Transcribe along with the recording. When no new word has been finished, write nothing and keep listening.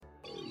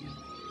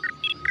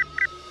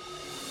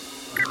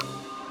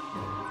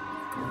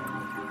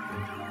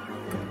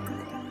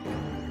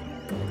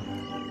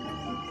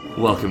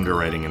Welcome to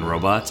Writing in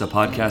Robots, a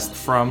podcast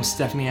from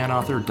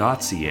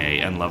StephanieAnnAuthor.ca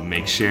and Love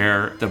Make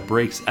Share that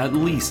breaks at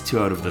least 2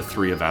 out of the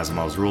 3 of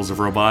Asimov's rules of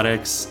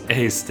robotics.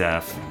 Hey,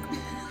 Steph.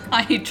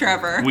 Hi,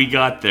 Trevor. We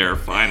got there,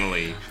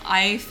 finally.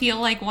 I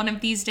feel like one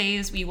of these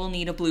days we will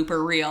need a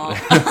blooper reel.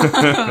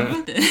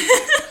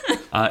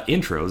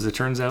 Intros, it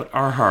turns out,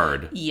 are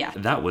hard. Yeah.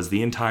 That was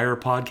the entire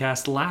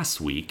podcast last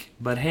week.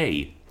 But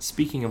hey,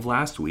 speaking of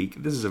last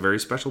week, this is a very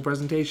special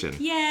presentation.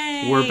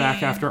 Yay! We're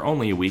back after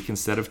only a week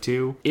instead of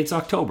 2. It's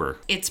October.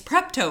 It's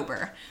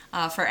Preptober.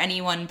 For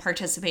anyone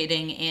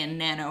participating in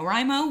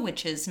NaNoWriMo,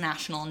 which is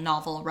National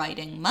Novel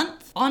Writing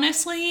Month.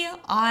 Honestly,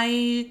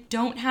 I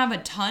don't have a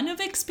ton of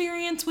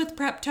experience with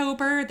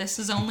Preptober. This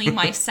is only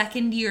my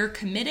second year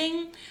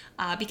committing.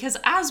 Because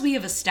as we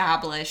have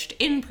established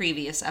in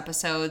previous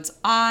episodes,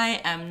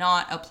 I am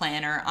not a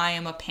planner, I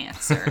am a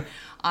pantser.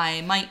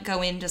 I might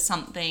go into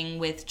something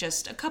with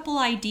just a couple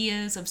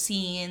ideas of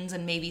scenes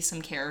and maybe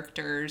some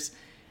characters,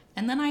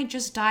 and then I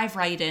just dive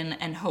right in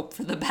and hope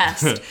for the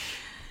best.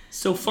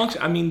 So,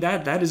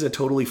 that is a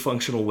totally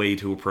functional way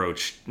to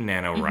approach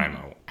NaNoWriMo.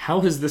 Mm-hmm.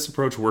 How has this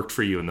approach worked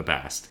for you in the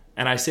past?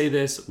 And I say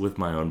this with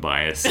my own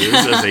biases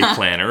as a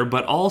planner,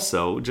 but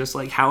also just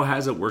like, how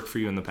has it worked for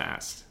you in the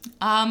past?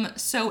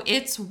 So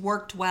it's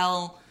worked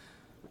well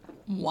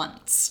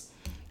once.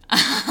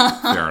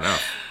 Fair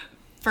enough.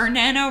 For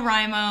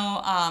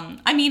NaNoWriMo,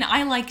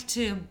 I like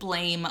to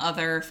blame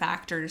other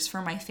factors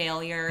for my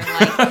failure,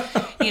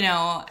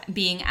 like,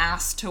 being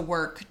asked to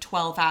work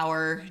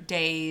 12-hour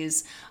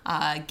days,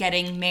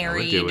 getting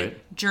married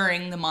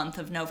during the month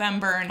of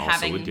November, and also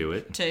having would do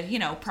it. To,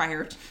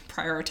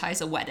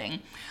 prioritize a wedding.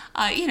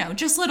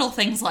 Just little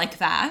things like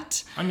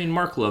that. I mean,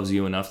 Mark loves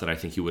you enough that I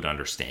think you would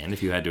understand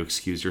if you had to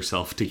excuse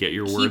yourself to get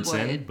your words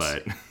in,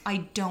 but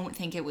I don't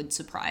think it would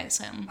surprise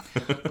him.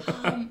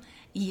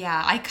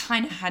 Yeah, I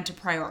kind of had to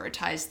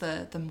prioritize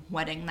the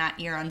wedding that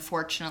year,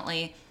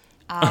 unfortunately.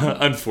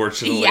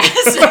 Unfortunately.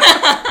 Yes.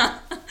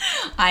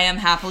 I am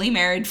happily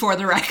married, for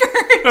the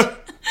record.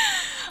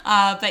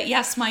 But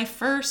yes, my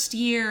first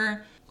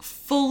year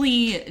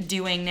fully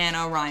doing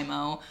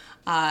NaNoWriMo,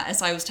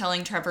 as I was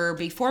telling Trevor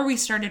before we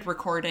started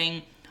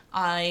recording,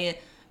 I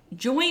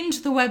joined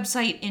the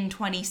website in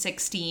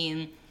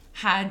 2016,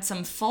 had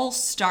some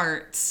false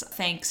starts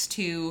thanks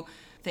to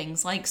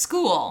things like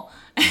school,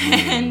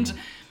 and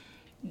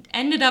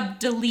ended up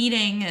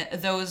deleting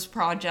those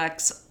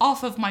projects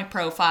off of my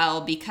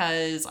profile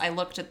because I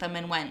looked at them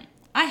and went,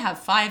 I have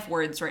 5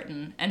 words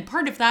written, and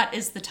part of that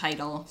is the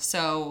title,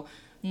 so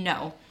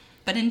no.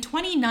 But in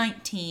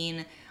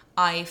 2019,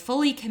 I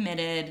fully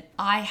committed.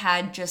 I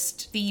had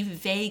just the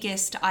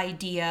vaguest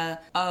idea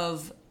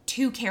of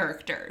 2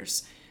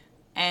 characters,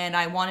 and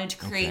I wanted to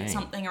create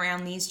something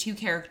around these 2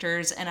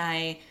 characters, and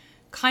I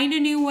kind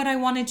of knew what I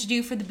wanted to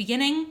do for the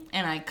beginning,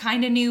 and I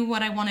kind of knew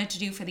what I wanted to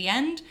do for the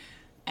end.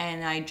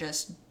 And I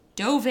just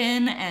dove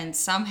in and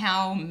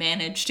somehow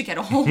managed to get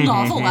a whole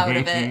novel out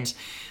of it,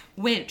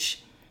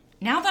 which,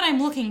 now that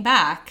I'm looking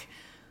back,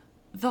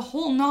 the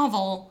whole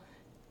novel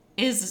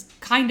is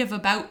kind of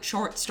about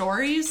short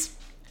stories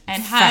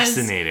and has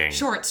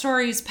short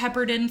stories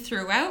peppered in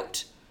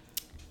throughout.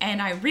 And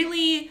I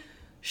really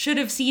should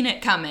have seen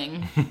it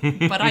coming,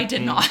 but I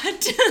did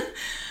not.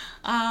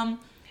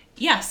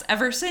 Yes,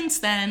 ever since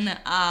then,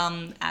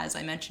 as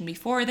I mentioned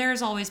before,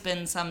 there's always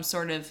been some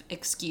sort of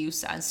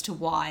excuse as to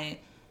why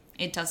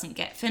it doesn't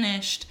get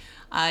finished.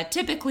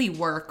 Typically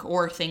work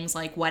or things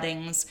like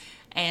weddings.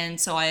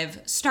 And so I've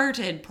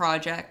started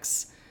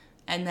projects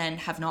and then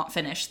have not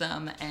finished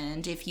them.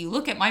 And if you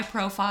look at my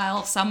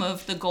profile, some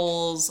of the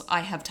goals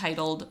I have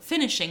titled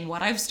finishing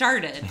what I've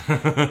started.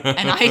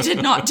 And I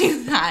did not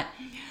do that.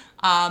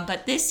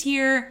 But this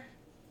year,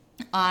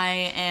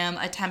 I am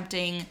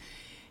attempting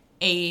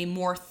a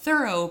more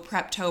thorough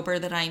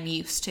Preptober than I'm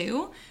used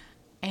to,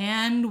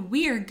 and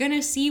we are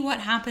gonna see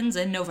what happens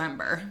in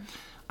November.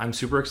 I'm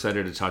super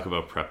excited to talk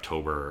about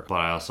Preptober, but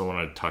I also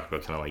want to talk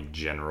about kind of like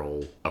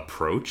general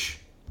approach,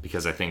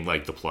 because I think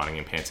like the plotting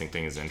and pantsing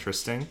thing is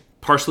interesting.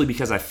 Partially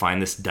because I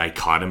find this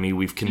dichotomy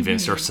we've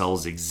convinced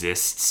ourselves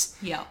exists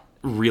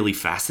really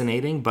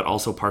fascinating, but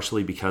also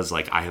partially because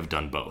like I have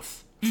done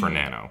both for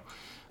Nano.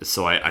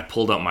 So I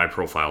pulled up my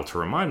profile to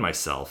remind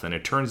myself, and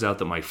it turns out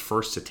that my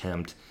first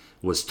attempt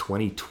was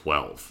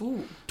 2012.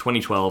 Ooh.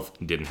 2012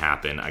 didn't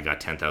happen. I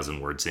got 10,000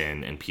 words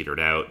in and petered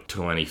out.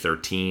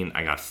 2013,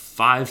 I got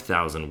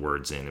 5,000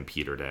 words in and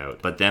petered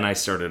out. But then I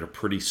started a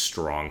pretty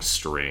strong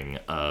string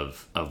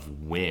of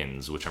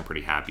wins, which I'm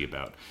pretty happy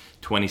about.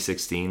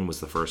 2016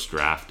 was the first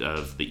draft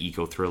of the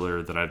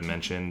eco-thriller that I've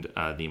mentioned,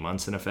 The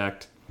Munson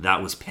Effect.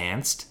 That was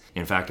pantsed.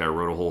 In fact, I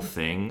wrote a whole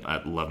thing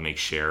at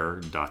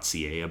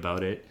lovemakeshare.ca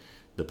about it.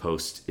 The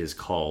post is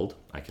called,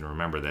 I can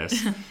remember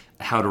this,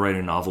 How to Write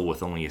a Novel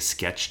with Only a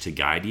Sketch to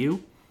Guide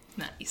You.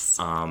 Nice.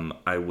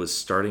 I was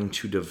starting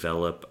to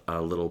develop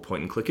a little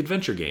point-and-click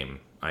adventure game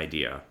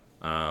idea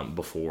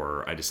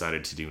before I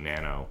decided to do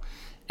Nano.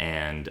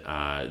 And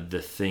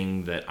the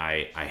thing that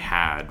I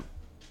had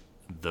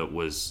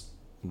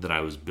that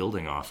I was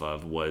building off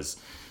of was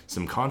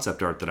some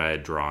concept art that I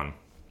had drawn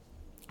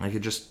like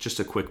just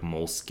a quick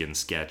moleskin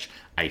sketch.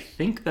 I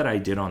think that I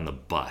did on the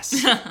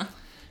bus.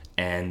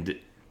 And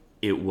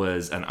it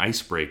was an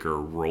icebreaker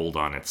rolled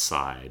on its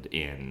side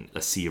in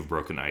a sea of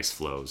broken ice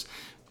floes.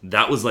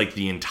 That was like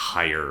the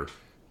entire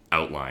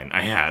outline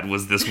I had,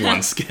 was this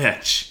one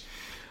sketch.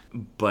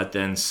 But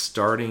then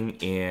starting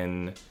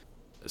in,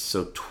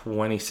 so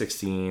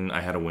 2016,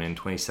 I had a win.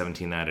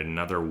 2017, I had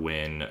another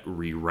win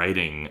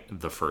rewriting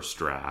the first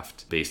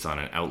draft based on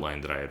an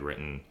outline that I had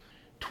written.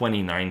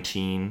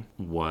 2019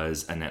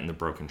 was A Net in the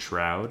Broken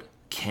Shroud.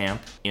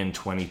 Camp in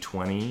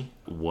 2020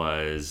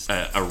 was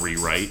a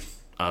rewrite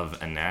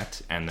of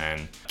Annette, and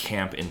then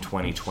Camp in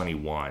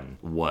 2021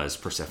 was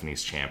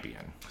Persephone's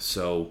Champion.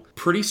 So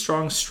pretty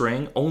strong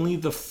string. Only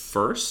the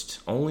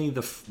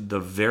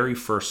very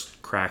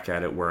first crack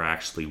at it where I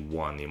actually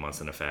won the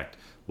Munson Effect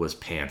was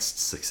pantsed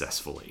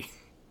successfully.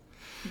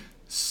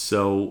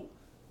 So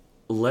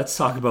let's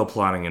talk about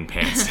plotting and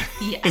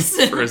pantsing Yes.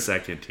 for a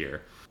second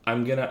here.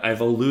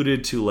 I've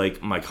alluded to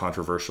like my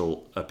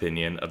controversial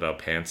opinion about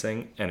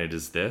pantsing, and it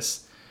is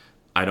this.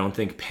 I don't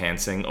think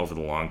pantsing over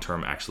the long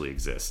term actually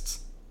exists.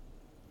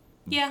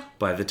 Yeah.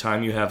 By the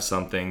time you have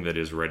something that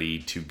is ready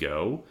to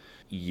go,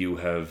 you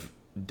have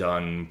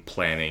done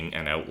planning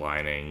and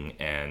outlining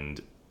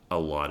and a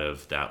lot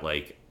of that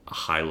like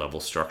high level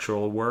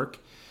structural work.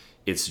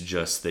 It's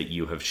just that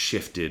you have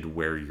shifted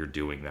where you're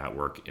doing that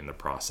work in the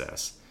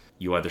process.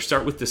 You either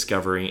start with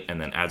discovery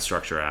and then add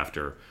structure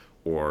after,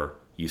 or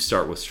you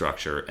start with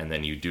structure and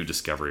then you do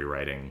discovery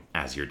writing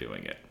as you're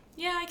doing it.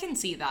 Yeah, I can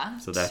see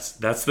that. So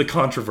that's the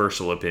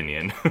controversial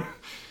opinion.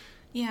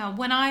 Yeah,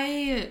 when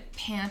I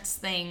pants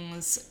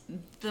things,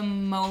 the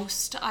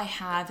most I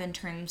have in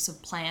terms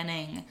of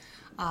planning,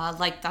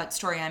 like that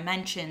story I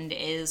mentioned,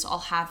 is I'll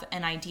have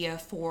an idea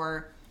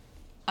for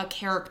a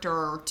character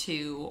or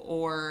two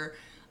or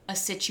a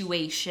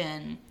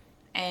situation,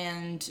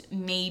 and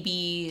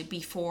maybe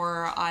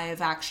before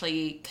I've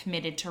actually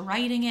committed to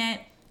writing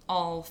it,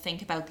 I'll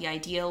think about the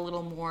idea a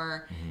little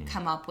more,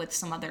 come up with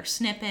some other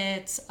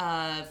snippets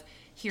of,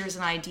 here's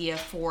an idea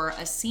for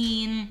a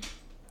scene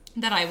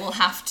that I will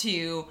have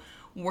to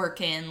work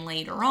in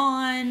later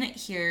on.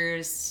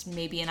 Here's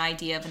maybe an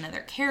idea of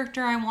another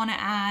character I want to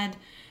add.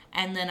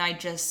 And then I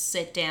just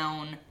sit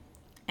down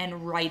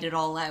and write it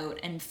all out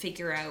and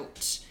figure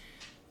out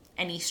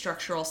any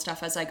structural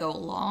stuff as I go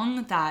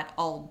along that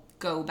I'll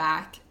go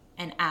back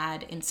and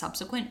add in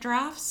subsequent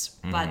drafts.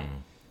 But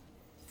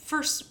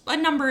for a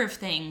number of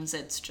things,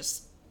 it's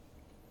just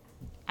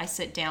I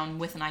sit down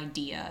with an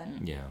idea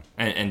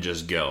and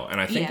just go.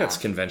 And I think that's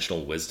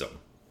conventional wisdom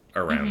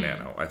around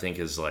Nano. I think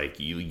is like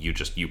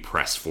you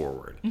press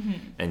forward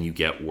and you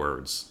get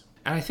words.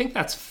 And I think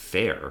that's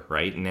fair,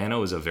 right?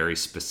 Nano is a very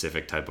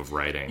specific type of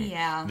writing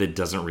that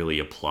doesn't really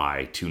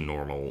apply to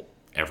normal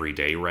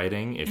everyday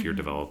writing if you're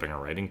developing a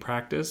writing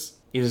practice.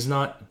 It is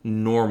not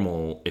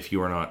normal if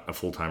you are not a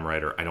full-time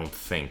writer, I don't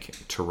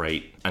think, to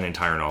write an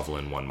entire novel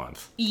in 1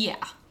 month.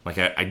 Yeah. Like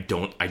I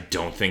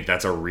don't think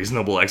that's a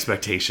reasonable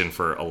expectation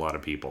for a lot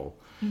of people.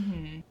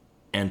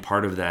 And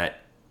part of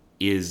that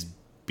is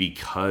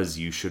because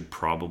you should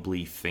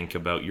probably think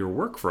about your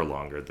work for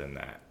longer than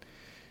that.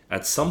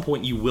 At some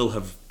point, you will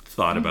have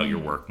thought about your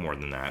work more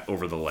than that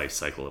over the life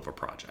cycle of a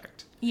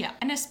project. Yeah,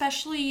 and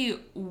especially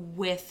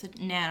with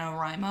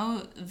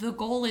NaNoWriMo, the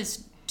goal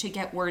is to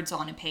get words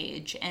on a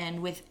page,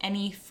 and with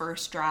any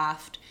first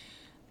draft,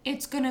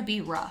 it's going to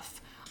be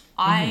rough.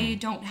 I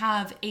don't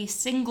have a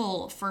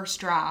single first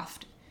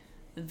draft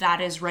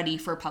that is ready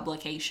for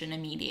publication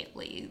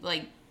immediately.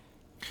 Like,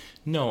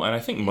 no, and I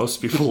think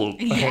most people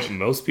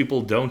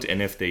don't,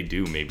 and if they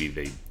do, maybe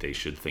they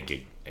should think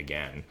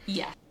again.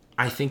 Yeah.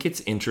 I think it's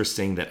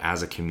interesting that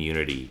as a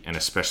community, and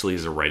especially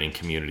as a writing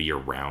community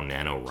around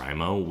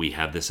NaNoWriMo, we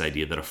have this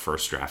idea that a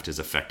first draft is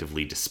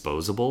effectively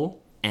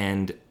disposable.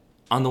 And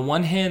on the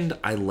one hand,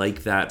 I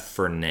like that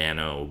for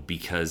Nano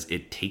because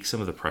it takes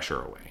some of the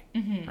pressure away,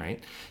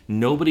 right?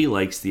 Nobody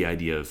likes the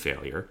idea of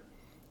failure.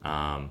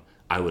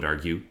 I would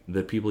argue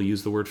that people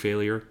use the word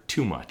failure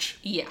too much.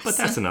 Yes. But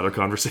that's another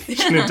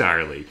conversation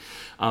entirely.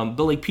 But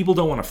like, people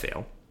don't want to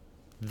fail.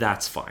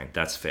 That's fine.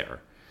 That's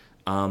fair.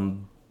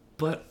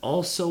 But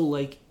also,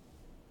 like,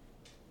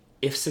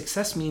 if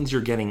success means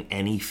you're getting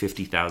any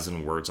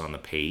 50,000 words on the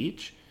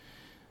page,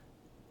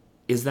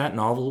 is that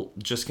novel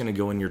just going to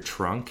go in your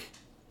trunk?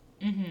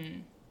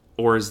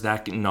 Or is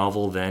that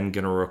novel then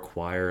going to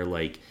require,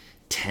 like,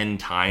 10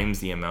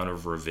 times the amount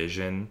of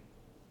revision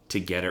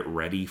to get it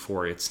ready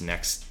for its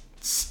next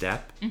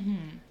step?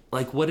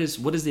 Like, what is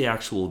the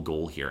actual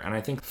goal here? And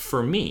I think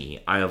for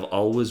me, I have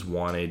always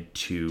wanted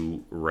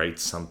to write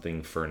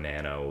something for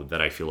Nano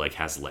that I feel like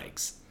has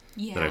legs.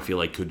 Yeah. That I feel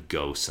like could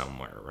go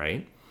somewhere,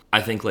 right?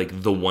 I think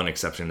like the one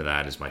exception to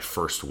that is my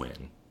first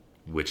win,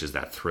 which is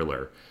that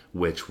thriller,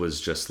 which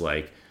was just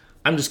like,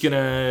 I'm just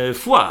gonna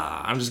go.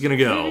 I'm just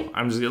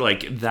gonna,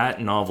 like, that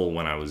novel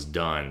when I was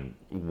done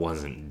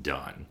wasn't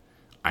done.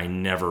 I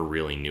never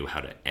really knew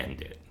how to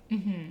end it.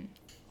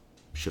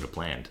 Should have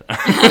planned.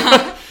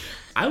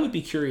 I would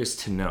be curious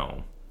to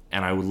know,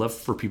 And I would love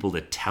for people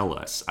to tell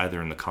us,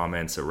 either in the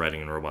comments at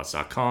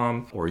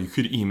writingandrobots.com, or you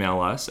could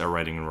email us at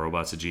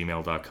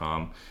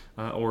writingandrobots@gmail.com,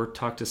 or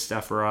talk to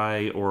Steph or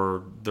I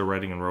or the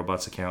Writing and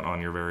Robots account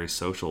on your various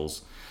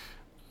socials.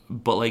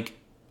 But like,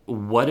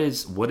 what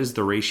is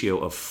the ratio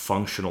of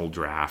functional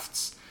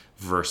drafts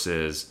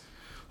versus,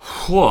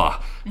 whoa,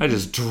 I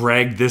just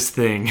dragged this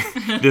thing,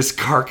 this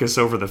carcass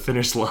over the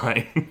finish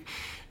line,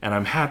 and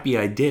I'm happy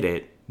I did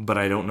it, but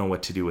I don't know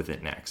what to do with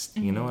it next.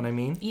 You know what I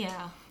mean?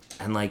 Yeah.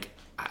 And like,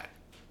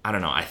 I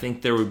don't know. I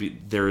think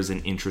there is an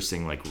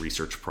interesting like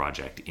research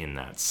project in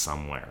that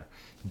somewhere.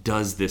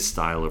 Does this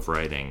style of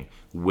writing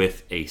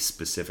with a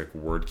specific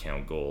word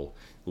count goal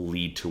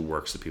lead to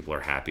works that people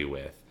are happy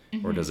with,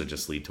 or does it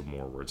just lead to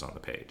more words on the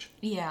page?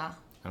 Yeah.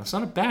 And it's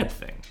not a bad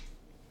thing.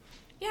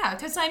 Yeah,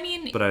 because I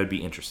mean, but I would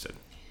be interested.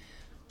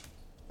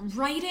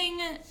 Writing,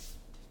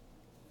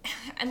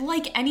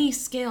 like any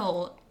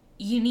skill,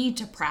 you need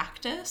to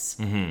practice.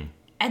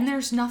 And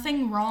there's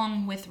nothing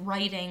wrong with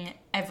writing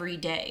every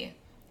day.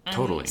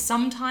 Totally.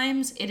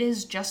 Sometimes it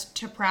is just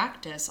to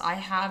practice. I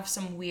have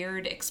some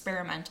weird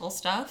experimental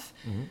stuff.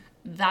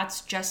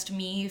 That's just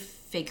me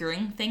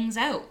figuring things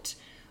out.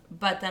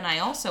 But then I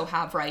also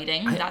have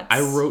writing. I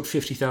wrote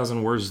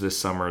 50,000 words this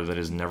summer that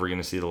is never going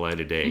to see the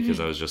light of day because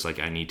I was just like,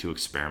 I need to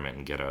experiment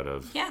and get out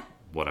of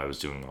what I was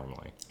doing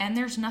normally. And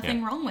there's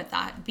nothing wrong with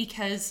that,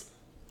 because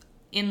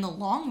in the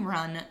long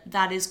run,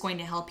 that is going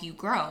to help you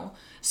grow.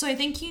 So I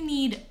think you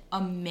need a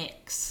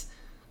mix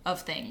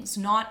of things.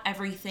 Not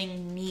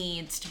everything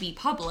needs to be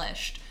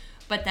published,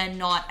 but then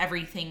not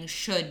everything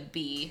should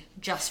be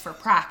just for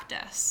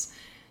practice.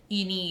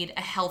 You need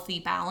a healthy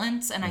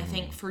balance, and I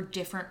think for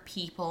different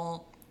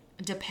people,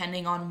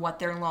 depending on what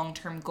their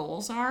long-term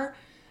goals are,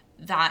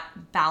 that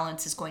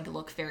balance is going to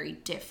look very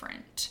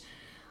different.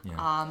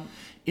 Yeah.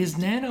 Is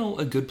Nano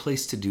a good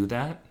place to do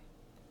that?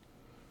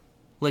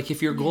 Like,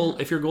 if your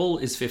goal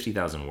is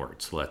 50,000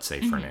 words, let's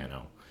say for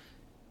Nano,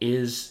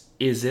 is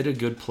it a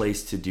good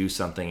place to do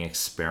something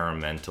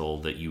experimental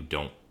that you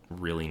don't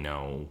really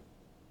know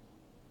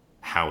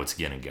how it's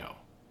gonna go?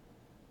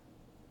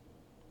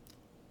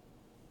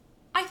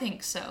 I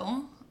think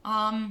so.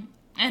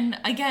 And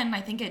again, I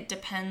think it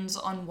depends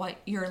on what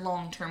your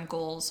long-term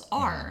goals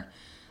are.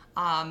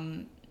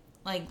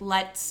 Like,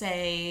 let's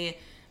say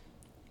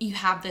you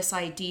have this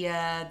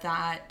idea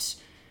that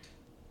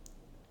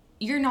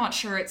you're not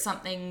sure it's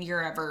something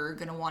you're ever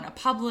going to want to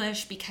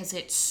publish because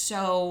it's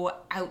so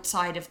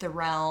outside of the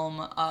realm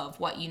of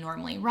what you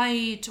normally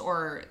write,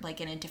 or like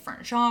in a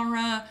different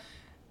genre.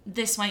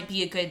 This might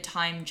be a good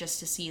time just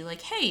to see,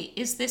 like, hey,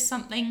 is this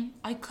something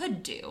I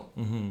could do?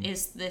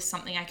 Is this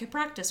something I could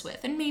practice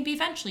with? And maybe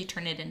eventually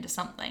turn it into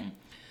something.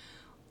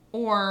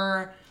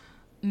 Or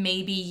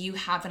maybe you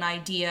have an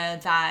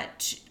idea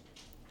that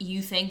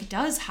you think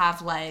does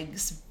have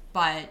legs,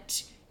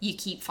 but you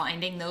keep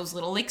finding those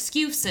little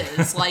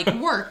excuses like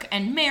work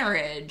and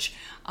marriage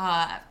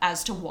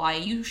as to why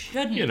you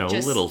shouldn't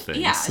just, little things.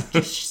 Yeah,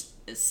 just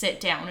sit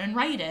down and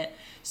write it.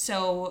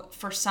 So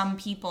for some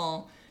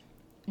people,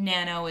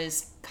 Nano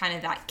is kind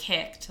of that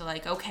kick to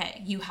like,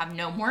 okay, you have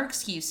no more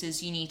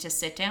excuses. You need to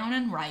sit down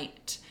and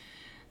write.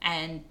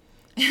 And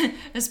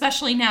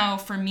especially now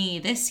for me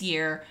this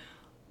year,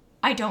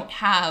 I don't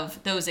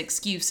have those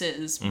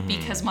excuses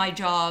because my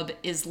job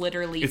is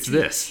literally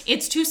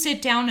it's to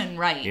sit down and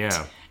write.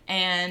 Yeah.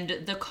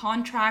 And the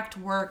contract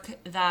work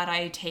that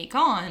I take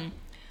on,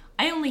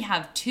 I only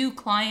have 2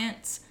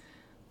 clients,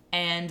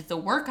 and the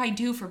work I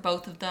do for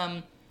both of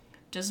them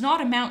does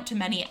not amount to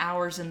many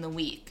hours in the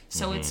week.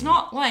 So it's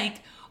not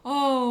like,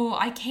 oh,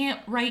 I can't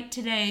write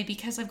today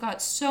because I've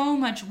got so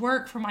much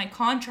work for my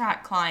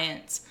contract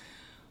clients.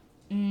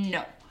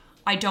 No,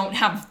 I don't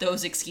have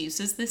those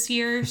excuses this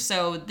year.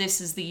 So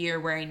this is the year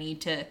where I need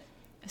to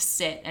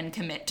sit and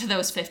commit to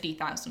those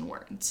 50,000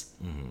 words.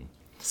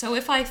 So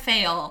if I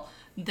fail,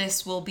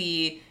 this will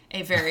be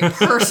a very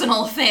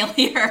personal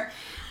failure.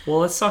 Well,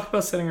 let's talk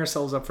about setting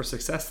ourselves up for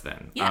success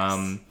then.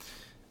 Yes.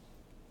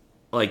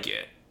 Like,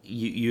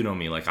 you know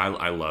me, like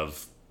I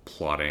love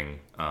plotting.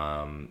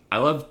 I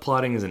love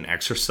plotting as an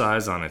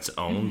exercise on its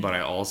own, but I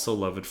also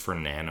love it for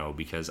Nano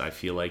because I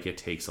feel like it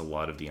takes a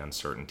lot of the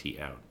uncertainty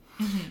out.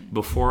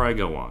 Before I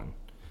go on,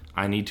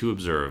 I need to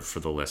observe for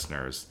the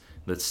listeners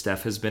that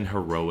Steph has been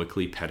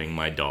heroically petting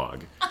my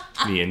dog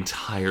the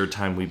entire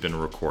time we've been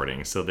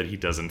recording so that he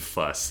doesn't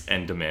fuss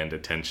and demand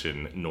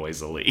attention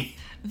noisily.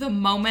 The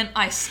moment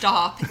I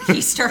stop,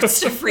 he starts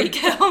to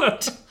freak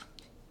out.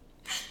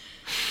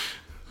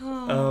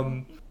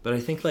 But I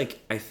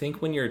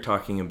think when you're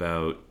talking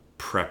about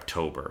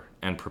Preptober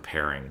and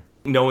preparing,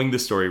 knowing the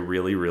story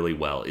really, really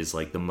well is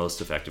like the most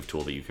effective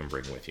tool that you can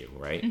bring with you,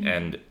 right?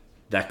 And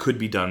that could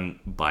be done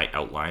by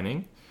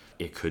outlining.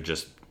 It could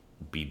just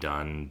be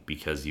done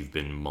because you've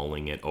been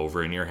mulling it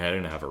over in your head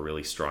and have a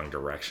really strong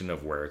direction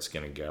of where it's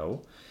going to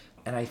go.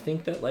 And I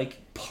think that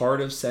like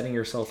part of setting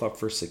yourself up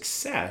for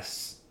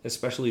success,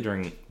 especially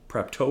during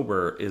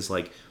Preptober, is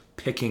like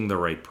picking the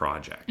right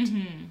project.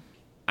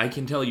 I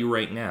can tell you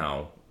right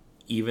now,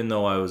 even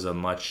though I was a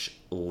much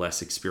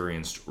less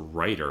experienced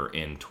writer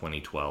in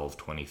 2012,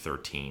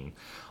 2013,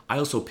 I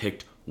also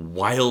picked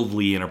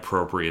wildly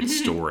inappropriate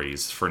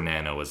stories for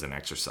Nano as an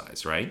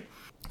exercise, right?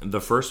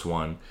 The first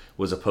one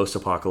was a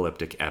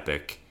post-apocalyptic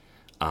epic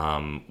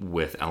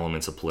with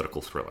elements of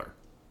political thriller.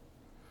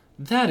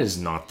 That is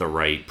not the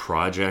right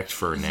project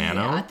for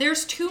Nano. Yeah,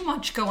 there's too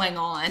much going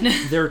on.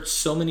 There are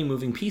so many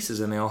moving pieces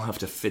and they all have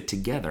to fit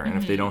together. And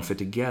if they don't fit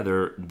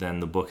together, then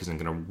the book isn't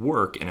going to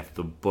work. And if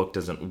the book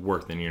doesn't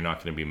work, then you're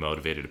not going to be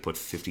motivated to put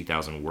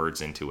 50,000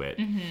 words into it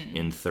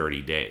in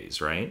 30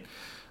 days, right?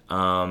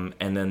 And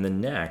then the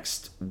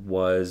next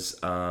was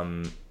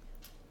like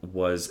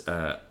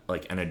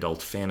an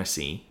adult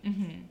fantasy.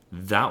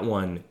 That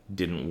one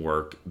didn't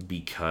work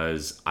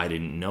because I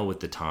didn't know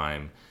at the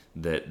time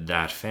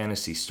that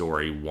fantasy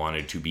story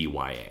wanted to be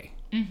YA.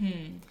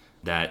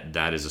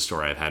 That is a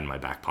story I've had in my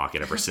back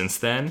pocket ever since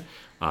then.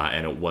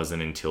 And it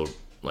wasn't until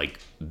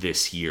like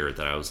this year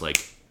that I was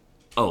like,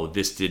 oh,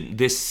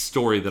 this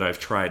story that I've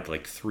tried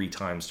like 3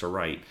 times to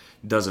write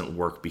doesn't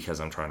work because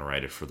I'm trying to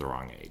write it for the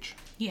wrong age.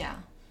 Yeah.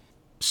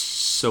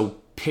 So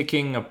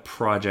picking a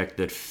project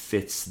that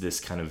fits this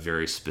kind of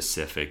very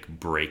specific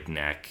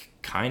breakneck,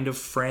 kind of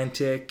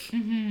frantic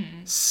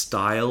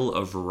style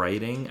of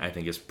writing, I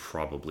think is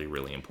probably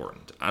really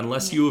important.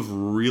 Unless you have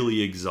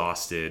really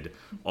exhausted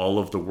all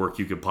of the work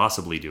you could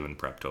possibly do in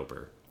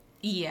Preptober.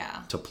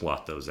 Yeah. To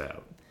plot those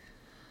out.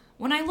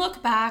 When I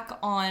look back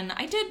on,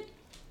 I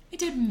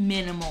did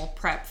minimal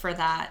prep for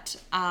that.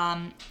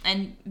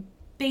 And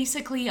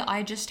basically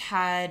I just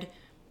had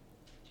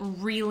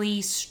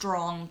really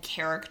strong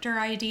character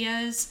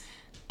ideas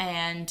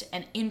and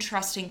an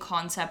interesting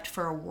concept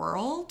for a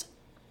world.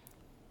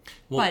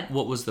 Well,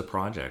 what was the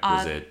project?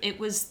 Was It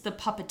was the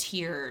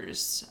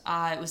Puppeteers.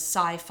 It was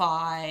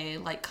sci-fi,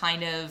 like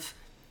kind of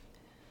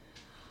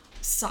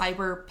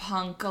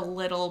cyberpunk a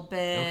little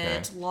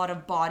bit, a lot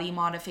of body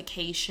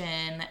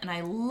modification, and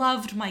I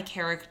loved my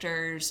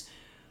characters,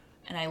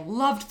 and I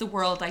loved the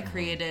world I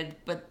created,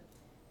 but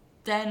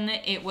then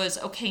it was,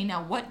 okay,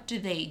 now what do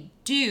they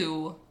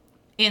do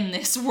in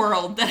this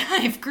world that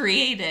I've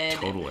created?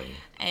 Totally.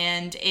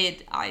 And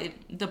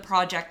the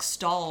project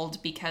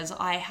stalled because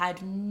I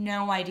had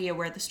no idea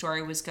where the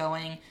story was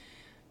going.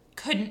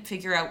 Couldn't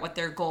figure out what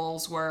their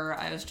goals were.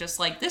 I was just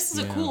like, this is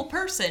a cool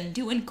person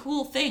doing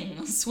cool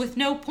things with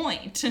no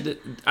point.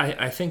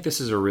 I think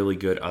this is a really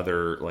good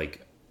other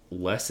like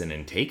lesson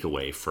and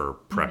takeaway for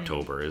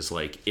Preptober is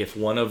like, if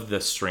one of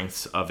the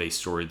strengths of a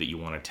story that you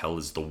want to tell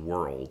is the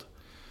world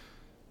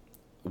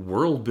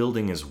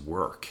building is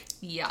work.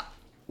 Yeah.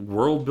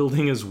 World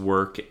building is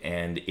work,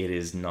 and it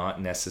is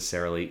not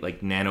necessarily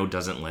like Nano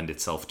doesn't lend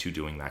itself to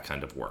doing that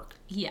kind of work.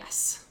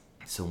 Yes.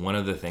 So one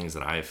of the things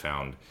that I have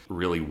found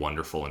really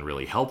wonderful and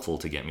really helpful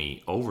to get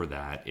me over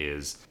that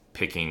is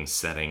picking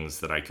settings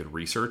that I could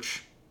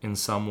research in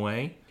some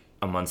way.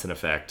 A Months in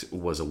Effect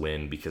was a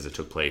win because it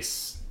took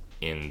place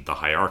in the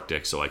high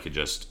Arctic, so I could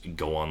just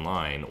go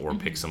online or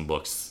pick some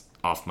books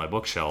off my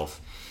bookshelf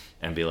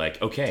and be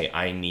like, okay,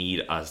 I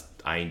need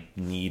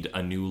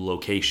a new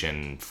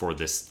location for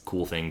this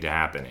cool thing to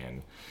happen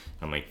in.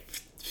 I'm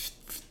like,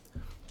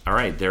 all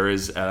right,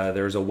 there's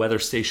a weather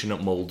station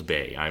at Mold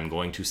Bay. I'm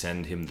going to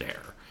send him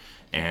there.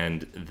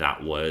 And that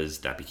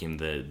became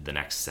the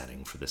next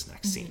setting for this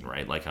next scene,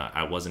 right? Like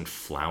I wasn't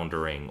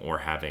floundering or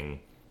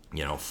having,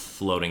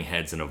 floating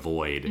heads in a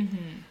void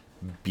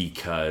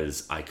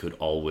because I could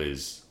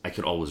always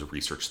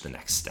research the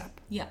next step.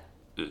 Yeah.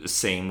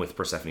 Same with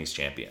Persephone's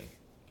Champion.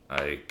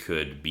 I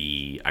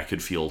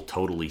could feel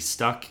totally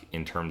stuck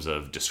in terms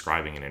of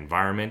describing an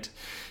environment,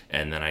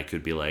 and then I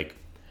could be like,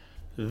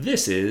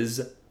 this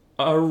is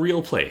a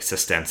real place,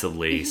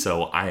 ostensibly,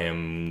 so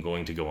I'm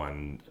going to go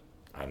on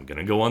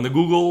the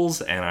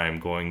Googles, and I'm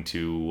going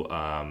to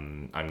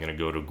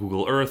go to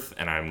Google Earth,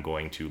 and I'm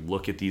going to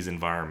look at these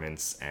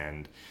environments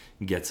and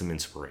get some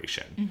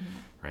inspiration,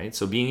 right?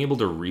 So being able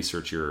to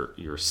research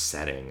your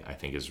setting, I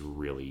think, is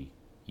really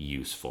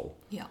useful.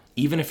 Yeah.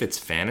 Even Even if it's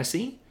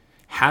fantasy,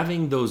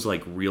 having those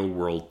like real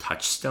world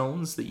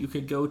touchstones that you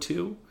could go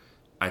to,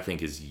 I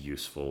think is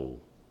useful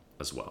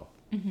as well.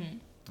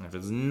 If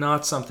it's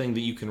not something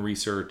that you can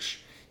research,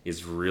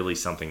 is really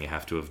something you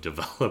have to have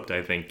developed,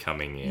 I think,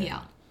 coming in.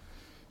 Yeah.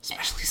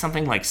 Especially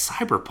something like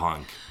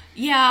cyberpunk.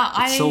 Yeah,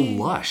 It's so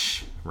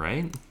lush,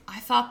 right?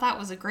 I thought that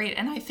was a great,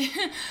 and I think,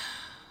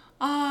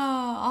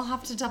 I'll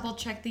have to double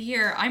check the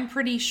year. I'm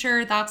pretty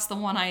sure that's the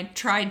one I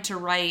tried to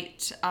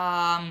write.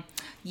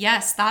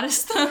 Yes, that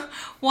is the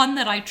one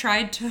that I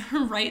tried to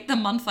write the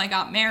month I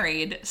got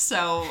married.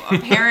 So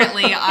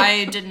apparently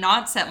I did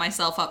not set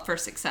myself up for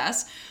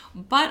success,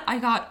 but I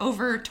got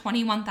over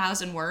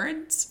 21,000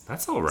 words.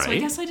 That's all right. So I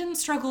guess I didn't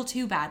struggle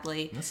too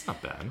badly. That's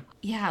not bad.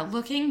 Yeah,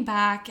 looking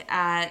back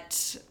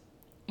at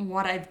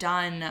what I've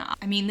done,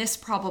 I mean, this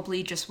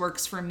probably just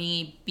works for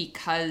me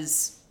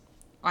because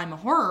I'm a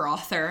horror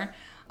author.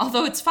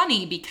 Although it's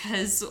funny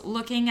because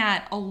looking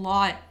at a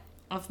lot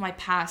of my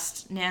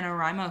past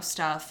NaNoWriMo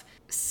stuff,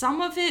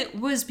 some of it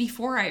was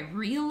before I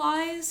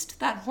realized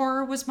that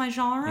horror was my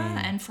genre.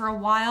 And for a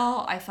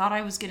while, I thought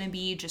I was going to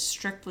be just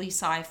strictly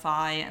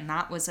sci-fi, and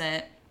that was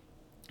it.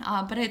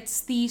 But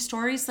it's the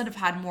stories that have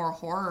had more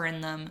horror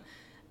in them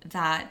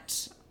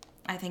that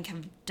I think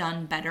have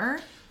done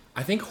better.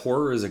 I think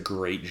horror is a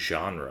great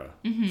genre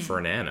for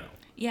Nano.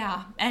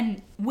 Yeah,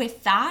 and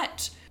with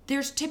that,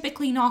 there's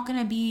typically not going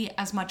to be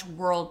as much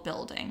world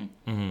building.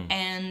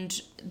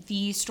 And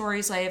the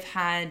stories I have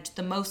had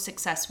the most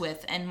success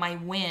with, and my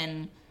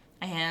win,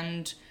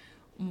 and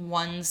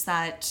ones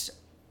that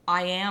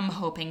I am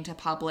hoping to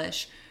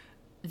publish,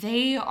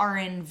 they are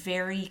in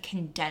very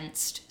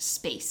condensed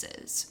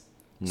spaces.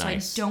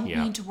 Nice. So I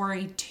don't need to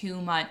worry too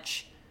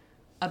much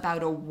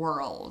about a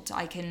world.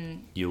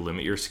 You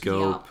limit your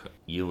scope,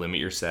 you limit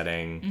your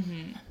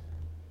setting.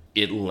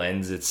 It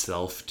lends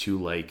itself to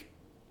like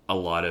a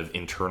lot of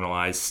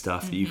internalized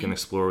stuff that you can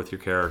explore with your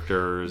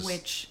characters,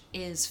 which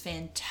is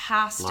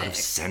fantastic. A lot of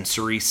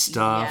sensory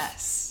stuff.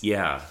 Yes.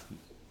 Yeah.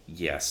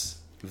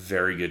 Yes.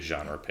 Very good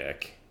genre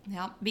pick.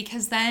 Yeah,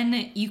 because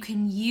then you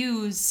can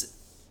use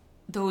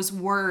those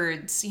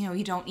words. You know,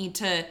 you don't need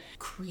to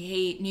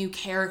create new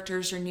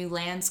characters or new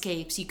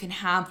landscapes. You can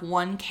have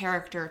one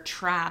character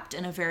trapped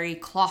in a very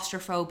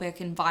claustrophobic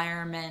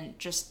environment,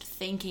 just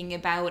thinking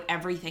about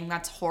everything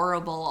that's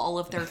horrible, all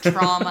of their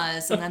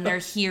traumas, and then they're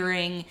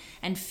hearing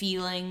and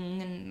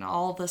feeling and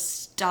all the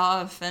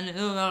stuff, and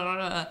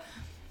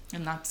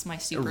that's my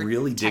super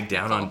really dig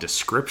technical. down on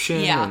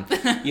description. Yeah.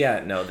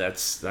 And, no,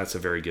 that's a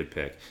very good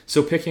pick.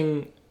 So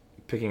picking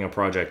a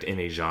project in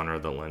a genre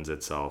that lends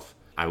itself.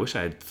 I wish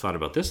I had thought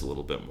about this a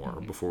little bit more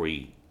before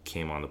we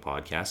came on the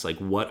podcast. Like,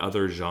 what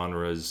other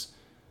genres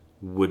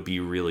would be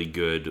really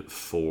good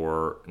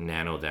for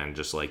Nano then,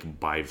 just like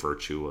by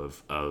virtue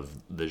of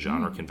the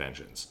genre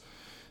conventions?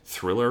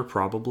 Thriller,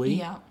 probably.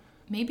 Yeah.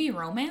 Maybe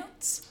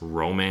romance?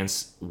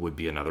 Romance would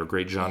be another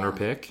great genre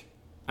pick.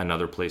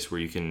 Another place where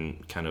you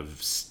can kind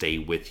of stay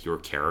with your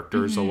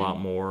characters a lot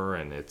more,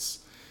 and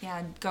it's...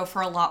 Yeah, go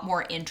for a lot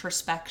more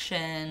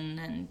introspection,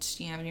 and,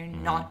 you know, you're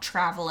not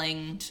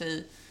traveling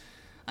to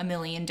a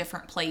million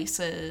different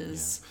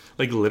places. Yeah.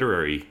 Like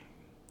literary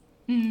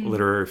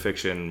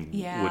fiction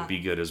would be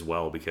good as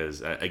well,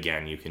 because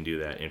again, you can do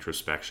that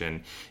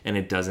introspection, and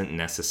it doesn't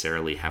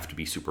necessarily have to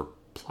be super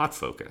plot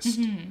focused.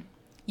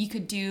 You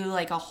could do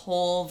like a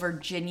whole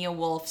Virginia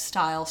Woolf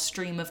style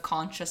stream of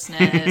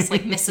consciousness,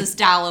 like Mrs.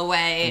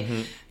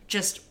 Dalloway,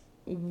 just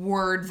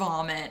word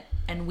vomit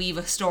and weave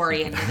a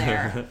story into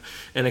there.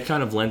 And it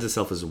kind of lends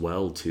itself as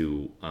well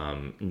to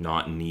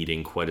not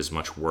needing quite as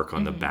much work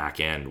on the back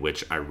end,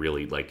 which I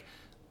really like.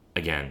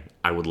 Again,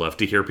 I would love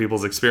to hear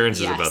people's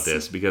experiences about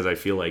this, because I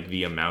feel like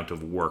the amount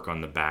of work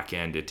on the back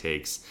end it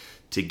takes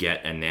to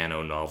get a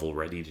Nano novel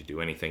ready to do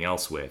anything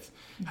else with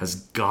has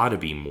got to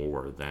be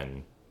more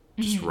than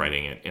just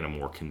writing it in a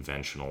more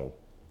conventional,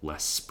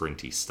 less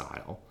sprinty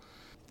style.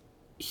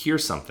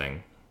 Here's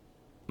something.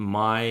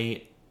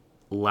 My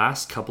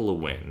last couple of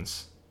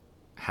wins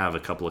have a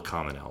couple of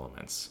common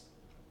elements.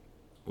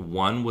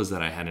 One was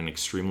that I had an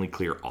extremely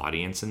clear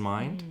audience in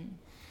mind.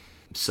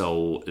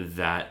 So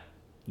that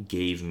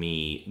gave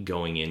me,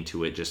 going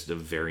into it, just a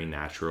very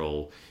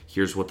natural,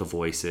 here's what the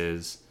voice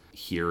is,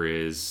 here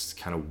is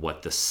kind of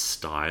what the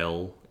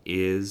style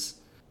is.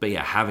 But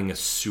yeah, having a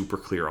super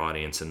clear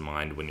audience in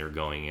mind when you're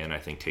going in, I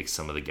think takes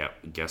some of the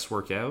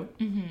guesswork out.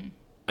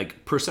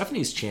 Like,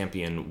 Persephone's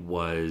Champion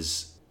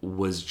was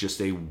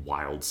just a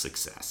wild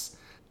success.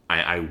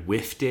 I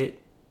whiffed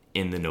it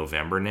in the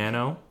November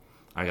Nano.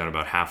 I got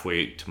about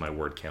halfway to my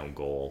word count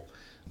goal,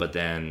 but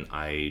then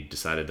I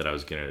decided that I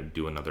was going to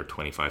do another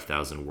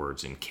 25,000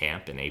 words in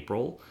camp in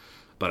April.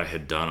 But I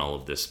had done all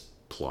of this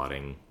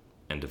plotting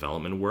and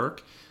development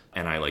work,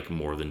 and I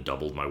more than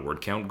doubled my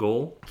word count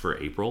goal for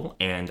April.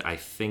 And I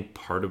think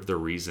part of the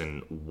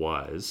reason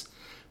was,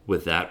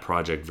 with that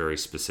project very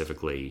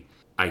specifically,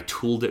 I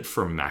tooled it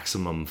for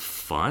maximum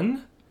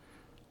fun.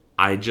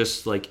 I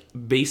just,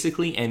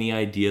 basically any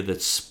idea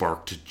that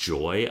sparked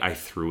joy, I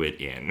threw it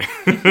in.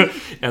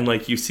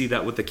 And, you see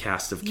that with the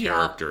cast of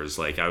characters.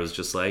 I was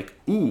just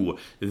ooh,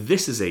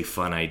 this is a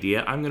fun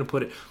idea. I'm going to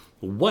put it...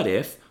 What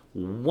if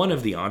one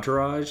of the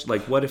entourage,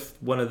 what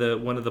if one of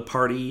the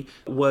party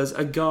was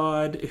a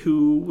god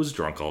who was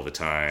drunk all the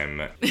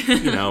time?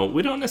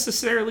 We don't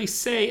necessarily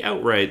say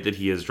outright that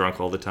he is drunk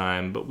all the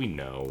time, but we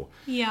know.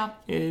 Yeah.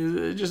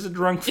 Just a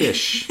drunk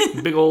fish.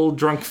 Big old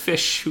drunk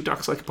fish who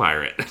talks like a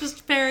pirate.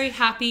 Just very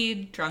happy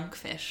drunk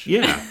fish.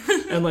 Yeah.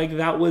 And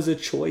that was a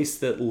choice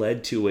that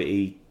led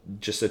to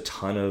just a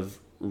ton of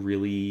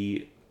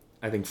really,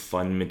 I think,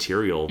 fun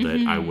material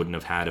that I wouldn't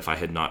have had if I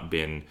had not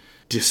been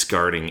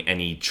discarding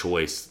any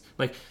choice.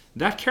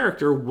 That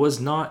character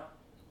was not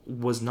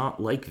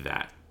like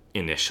that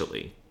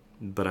initially,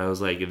 but I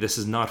was like, this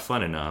is not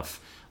fun enough.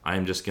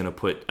 I'm just gonna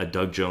put a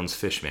Doug Jones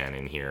fishman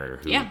in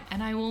here. Yeah,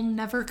 and I will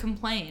never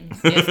complain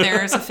if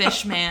there's a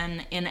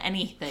fishman in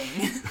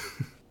anything.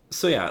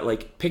 So yeah,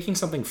 picking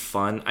something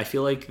fun. I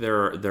feel like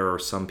there are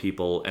some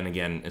people, and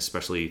again,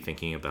 especially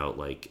thinking about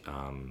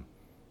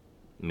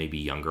maybe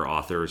younger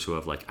authors who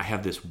have like, I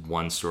have this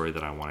one story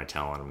that I want to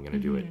tell and I'm going to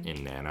do it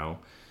in Nano.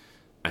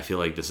 I feel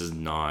like this is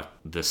not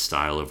the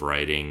style of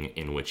writing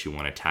in which you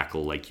want to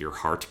tackle like your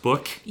heart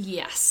book.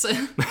 Yes.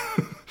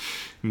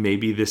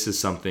 Maybe this is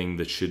something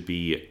that should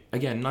be,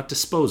 again, not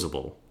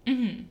disposable.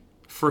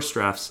 First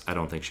drafts, I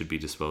don't think should be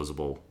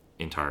disposable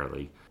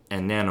entirely.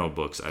 And nano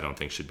books, I don't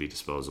think should be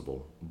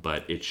disposable.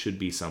 But it should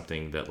be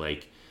something that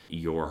like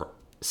your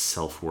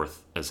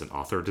self-worth as an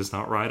author does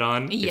not ride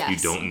on. Yes.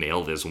 If you don't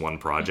nail this one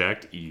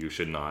project, you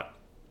should not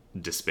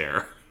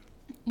despair.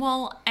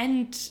 Well,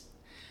 and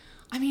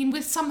I mean,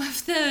 with some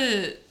of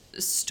the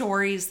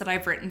stories that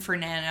I've written for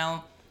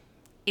Nano,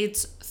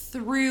 it's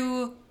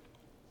through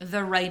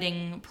the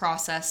writing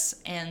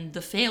process and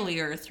the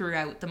failure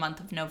throughout the month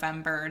of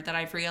November that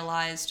I've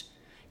realized,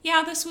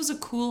 yeah, this was a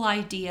cool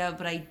idea,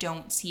 but I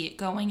don't see it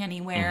going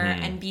anywhere.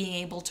 And being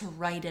able to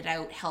write it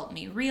out helped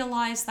me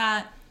realize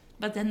that.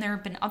 But then there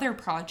have been other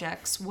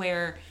projects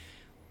where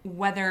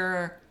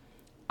whether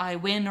I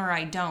win or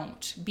I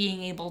don't,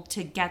 being able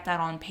to get that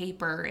on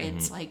paper,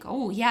 it's like,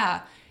 oh,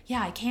 yeah,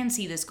 I can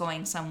see this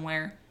going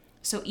somewhere.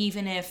 So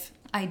even if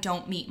I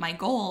don't meet my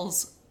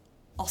goals,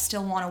 I'll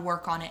still want to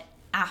work on it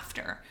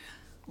after.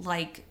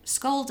 Like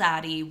Skull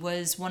Daddy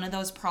was one of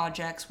those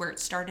projects where it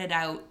started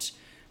out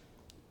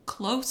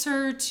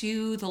closer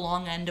to the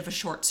long end of a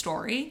short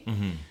story.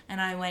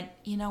 And I went,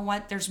 you know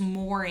what? There's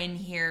more in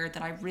here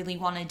that I really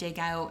want to dig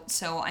out.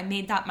 So I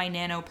made that my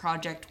Nano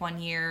project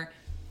one year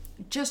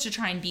just to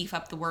try and beef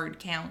up the word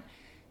count.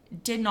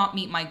 Did not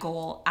meet my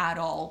goal at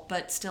all,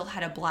 but still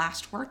had a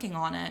blast working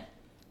on it.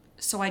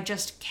 So I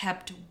just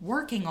kept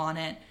working on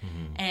it.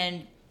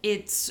 And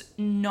it's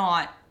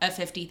not a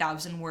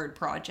 50,000 word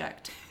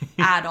project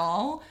at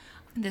all.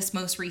 This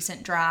most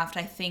recent draft,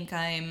 I think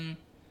I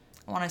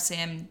want to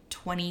say I'm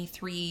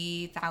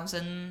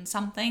 23,000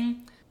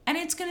 something. And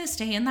it's going to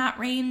stay in that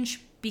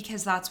range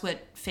because that's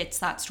what fits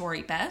that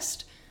story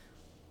best.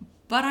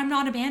 But I'm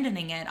not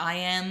abandoning it. I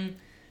am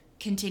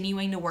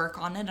continuing to work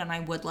on it, and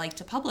I would like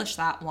to publish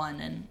that one.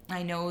 And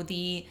I know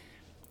the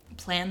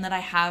plan that I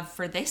have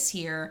for this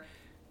year,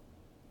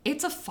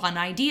 it's a fun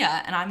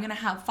idea, and I'm going to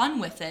have fun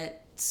with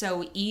it.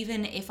 So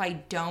even if I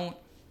don't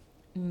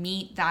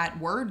meet that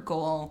word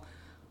goal,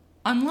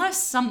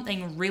 unless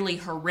something really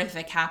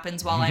horrific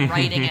happens while I'm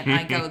writing it and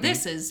I go,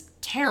 this is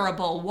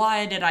terrible,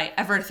 why did I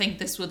ever think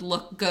this would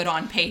look good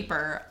on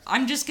paper?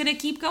 I'm just going to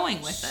keep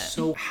going with it.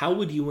 So how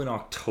would you in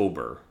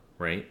October,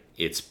 right?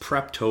 It's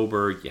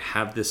Preptober, you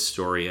have this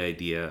story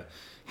idea.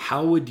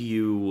 How would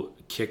you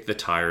kick the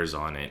tires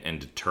on it and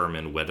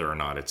determine whether or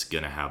not it's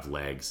going to have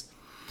legs?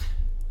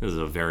 This is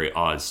a very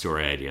odd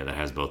story idea that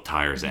has both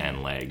tires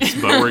and legs,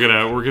 but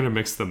we're gonna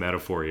mix the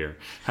metaphor here.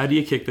 How do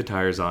you kick the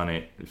tires on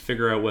it,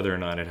 figure out whether or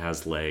not it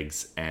has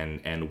legs,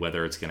 and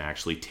whether it's gonna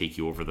actually take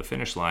you over the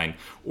finish line,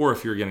 or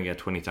if you're gonna get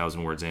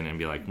 20,000 words in and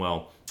be like,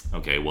 well,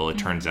 okay, well, it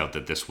turns out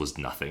that this was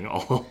nothing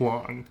all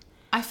along.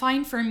 I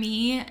find for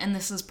me, and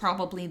this is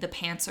probably the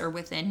pantser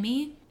within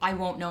me, I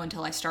won't know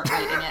until I start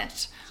writing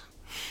it.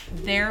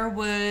 There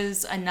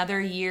was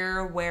another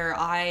year where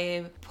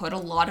I put a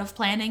lot of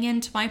planning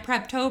into my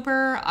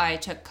Preptober. I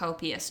took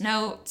copious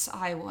notes.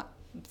 I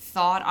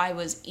thought I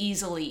was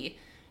easily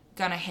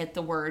gonna hit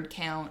the word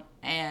count,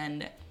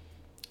 and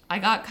I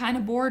got kind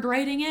of bored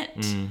writing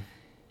it.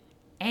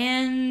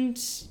 And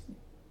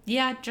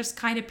yeah, it just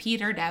kind of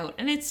petered out.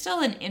 And it's still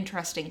an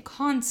interesting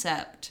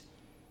concept,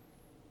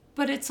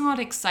 but it's not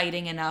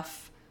exciting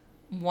enough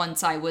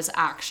once I was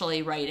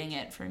actually writing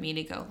it for me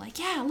to go like,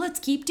 yeah, let's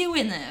keep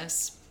doing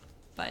this.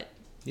 But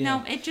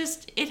no,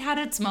 it had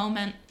its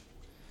moment.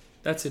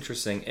 That's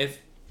interesting.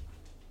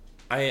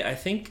 I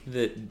think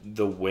that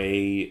the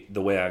way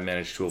I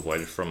managed to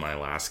avoid it from my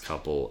last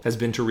couple has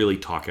been to really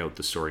talk out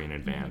the story in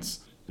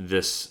advance.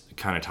 This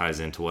kind of ties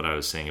into what I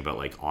was saying about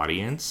like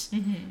audience.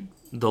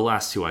 The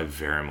last two I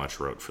very much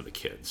wrote for the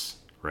kids,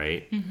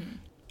 right?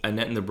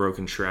 Annette and the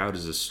Broken Shroud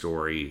is a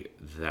story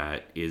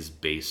that is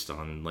based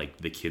on like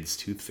the kids'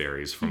 tooth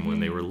fairies from when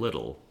they were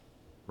little,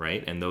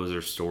 right? And those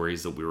are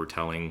stories that we were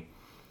telling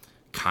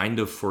kind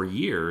of for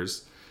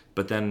years.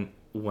 But then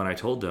when I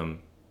told them,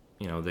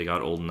 you know, they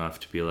got old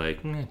enough to be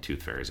like,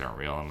 tooth fairies aren't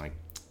real. I'm like,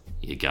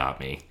 you got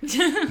me.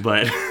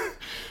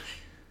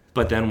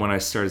 But then when I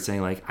started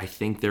saying like, I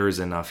think there is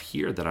enough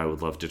here that I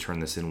would love to turn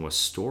this into a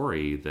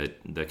story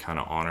that kind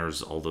of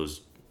honors all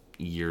those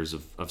years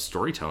of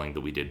storytelling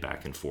that we did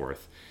back and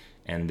forth,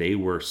 and they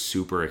were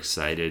super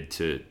excited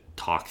to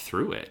talk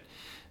through it.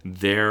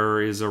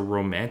 There is a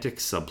romantic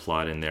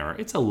subplot in there.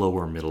 It's a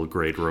lower middle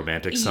grade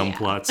romantic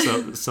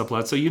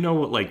subplot, so you know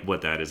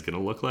what that is going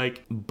to look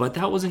like. But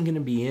that wasn't going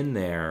to be in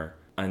there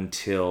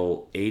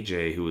until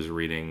AJ, who was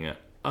reading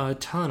a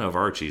ton of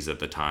Archies at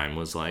the time,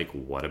 was like,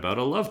 what about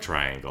a love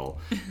triangle?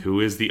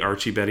 Who is the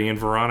Archie, Betty, and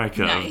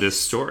Veronica of this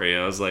story?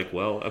 I was like,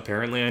 well,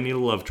 apparently I need a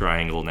love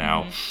triangle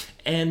now.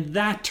 And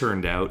that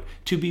turned out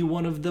to be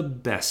one of the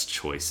best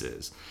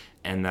choices.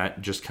 And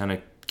that just kind of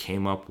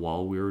came up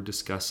while we were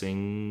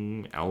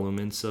discussing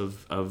elements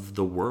of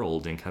the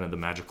world and kind of the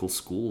magical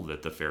school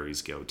that the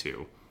fairies go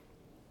to.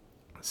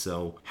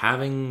 So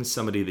having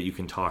somebody that you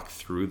can talk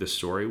through the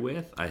story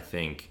with, I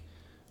think,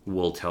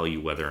 will tell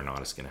you whether or not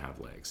it's going to have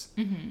legs.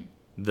 Mm-hmm.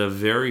 The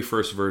very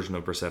first version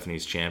of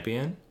Persephone's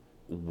Champion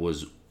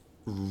was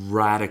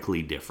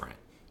radically different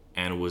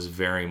and was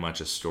very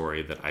much a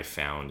story that I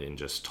found in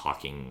just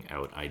talking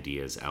out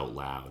ideas out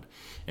loud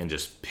and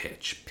just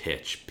pitch,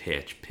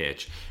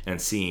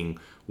 and seeing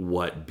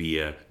what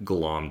Bia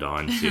glommed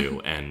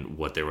onto and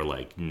what they were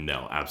like,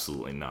 no,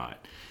 absolutely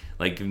not.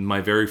 Like, my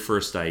very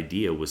first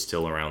idea was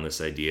still around this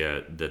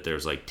idea that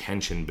there's, like,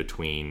 tension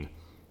between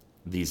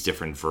these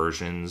different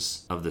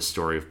versions of the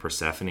story of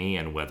Persephone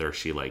and whether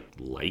she, like,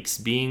 likes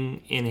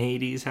being in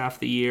Hades half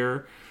the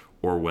year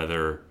or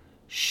whether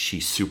she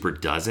super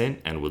doesn't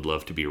and would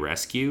love to be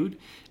rescued,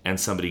 and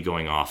somebody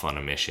going off on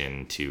a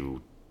mission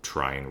to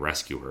try and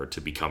rescue her to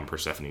become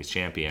Persephone's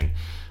champion.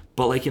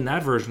 But, like, in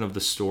that version of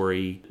the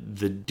story,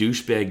 the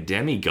douchebag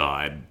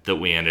demigod that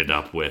we ended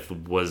up with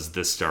was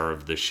the star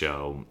of the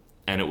show.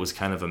 And it was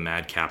kind of a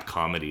madcap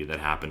comedy that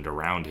happened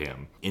around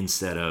him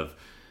instead of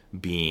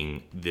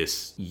being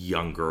this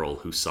young girl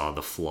who saw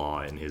the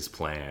flaw in his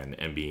plan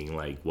and being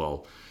like,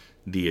 well,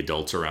 the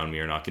adults around me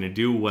are not going to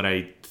do what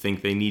I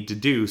think they need to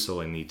do,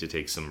 so I need to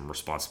take some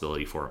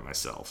responsibility for it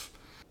myself.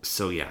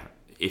 So yeah,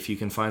 if you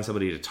can find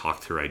somebody to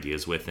talk through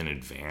ideas with in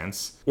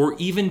advance, or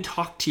even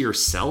talk to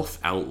yourself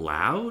out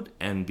loud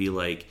and be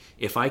like,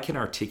 if I can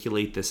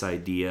articulate this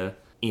idea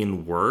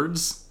in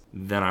words,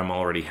 then I'm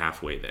already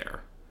halfway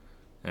there.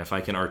 And if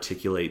I can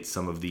articulate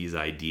some of these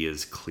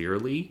ideas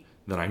clearly,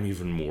 then I'm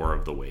even more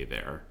of the way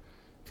there.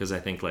 Because I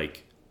think,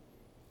 like,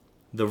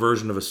 the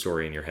version of a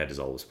story in your head is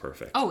always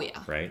perfect. Oh,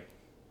 yeah. Right?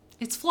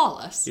 It's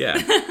flawless. Yeah.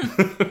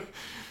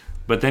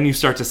 But then you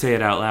start to say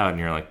it out loud and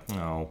you're like,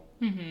 oh.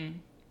 Mm-hmm.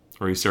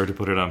 Or you start to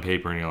put it on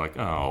paper and you're like,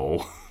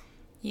 oh.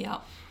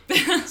 Yeah.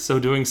 So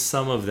doing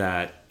some of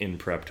that in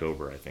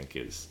Preptober, I think,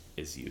 is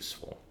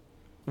useful.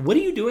 What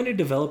are you doing to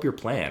develop your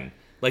plan?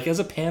 Like, as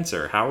a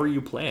pantser, how are you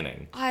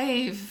planning?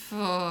 I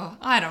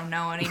don't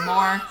know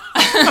anymore.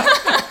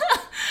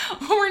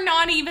 We're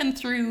not even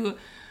through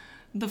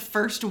the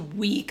first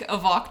week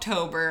of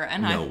October.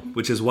 And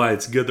which is why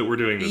it's good that we're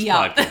doing this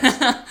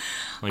podcast.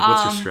 Like,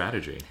 what's your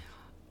strategy?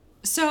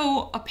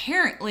 So,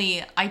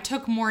 apparently, I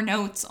took more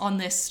notes on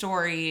this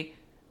story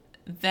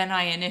than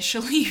I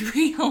initially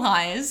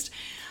realized.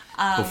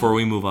 Before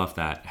we move off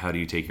that, how do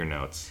you take your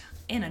notes?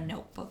 In a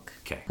notebook.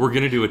 Okay. We're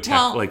going to do a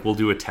tech, we'll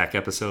do a tech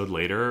episode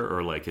later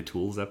or like a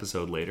tools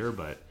episode later,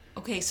 but...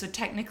 Okay, so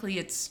technically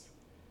it's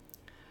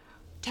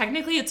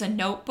a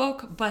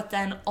notebook, but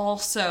then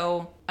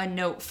also a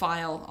note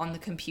file on the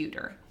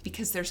computer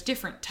because there's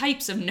different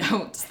types of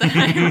notes that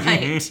I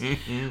write.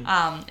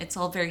 It's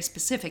all very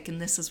specific,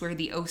 and this is where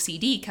the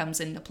OCD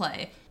comes into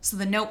play. So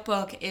the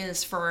notebook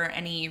is for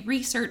any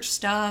research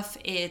stuff.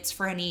 It's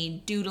for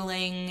any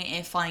doodling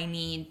if I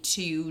need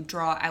to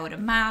draw out a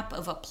map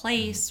of a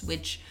place,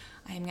 which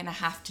I am going to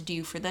have to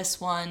do for this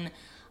one.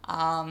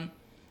 And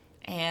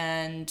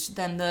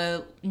then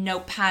the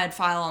notepad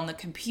file on the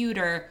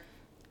computer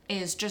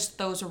is just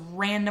those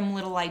random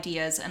little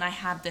ideas, and I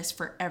have this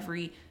for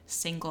every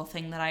single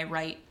thing that I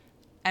write.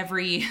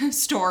 Every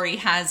story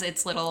has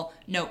its little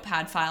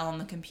notepad file on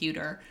the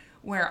computer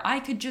where I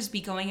could just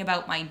be going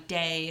about my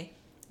day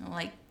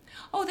like,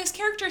 oh, this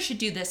character should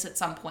do this at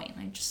some point.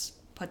 I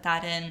just put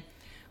that in.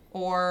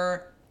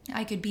 Or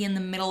I could be in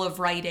the middle of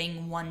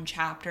writing one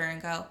chapter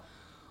and go,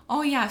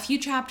 oh yeah, a few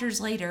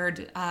chapters later,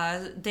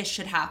 this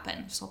should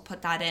happen. So I'll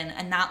put that in.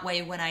 And that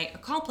way, when I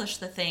accomplish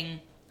the thing,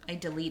 I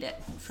delete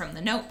it from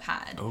the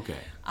notepad. Okay.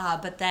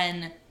 But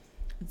then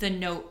the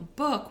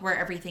notebook, where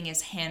everything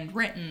is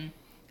handwritten,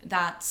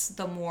 that's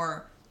the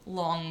more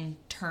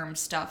long-term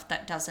stuff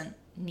that doesn't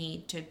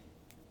need to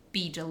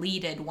be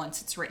deleted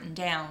once it's written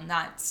down.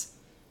 That's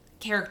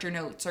character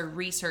notes or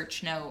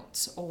research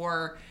notes,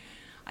 or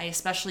I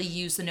especially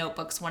use the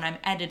notebooks when I'm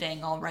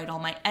editing. I'll write all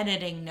my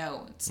editing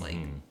notes, like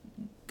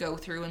go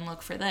through and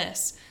look for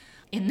this.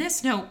 In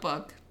this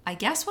notebook, I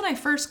guess when I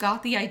first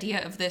got the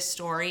idea of this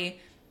story...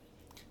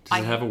 Does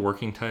it have a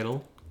working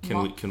title?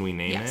 Can we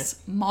name it?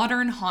 Yes,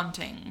 Modern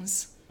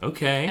Hauntings.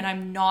 Okay. And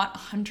I'm not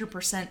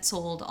 100%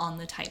 sold on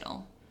the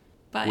title.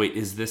 But wait,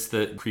 is this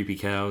the Creepy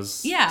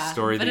Cows but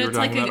story that you were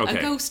talking about? It's like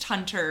a ghost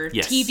hunter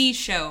TV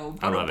show,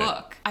 but a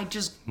book.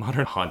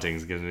 Modern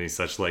Hauntings gives me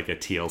such like a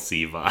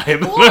TLC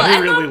vibe. Well, I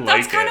really like it.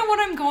 That's kind of what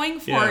I'm going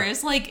for.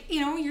 Is like,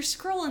 you're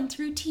scrolling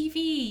through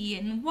TV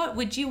and what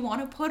would you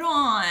want to put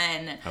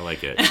on? I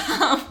like it.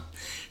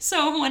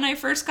 So when I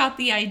first got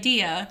the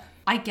idea,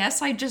 I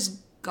guess I just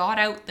got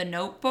out the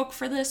notebook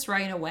for this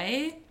right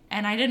away.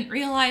 And I didn't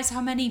realize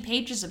how many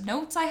pages of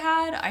notes I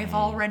had. I've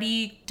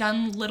already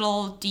done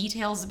little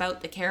details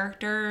about the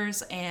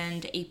characters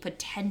and a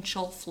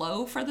potential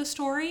flow for the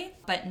story.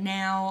 But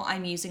now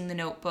I'm using the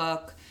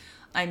notebook.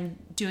 I'm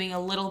doing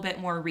a little bit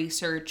more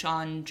research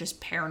on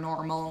just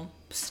paranormal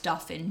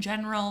stuff in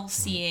general,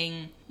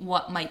 seeing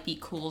what might be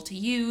cool to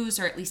use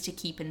or at least to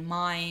keep in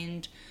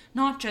mind.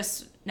 Not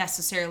just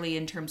necessarily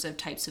in terms of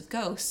types of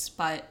ghosts,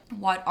 but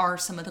what are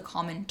some of the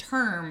common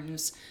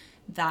terms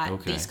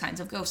that these kinds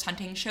of ghost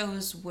hunting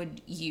shows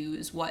would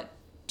use. What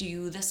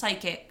do the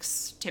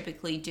psychics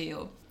typically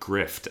do?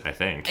 Grift, I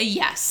think.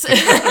 Yes.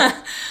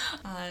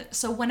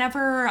 So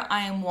whenever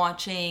I am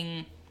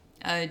watching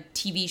a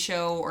TV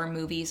show or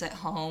movies at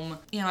home,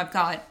 I've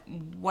got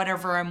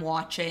whatever I'm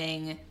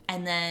watching,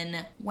 and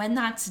then when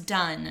that's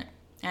done,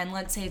 and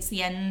let's say it's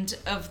the end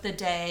of the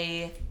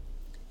day,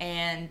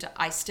 and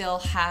I still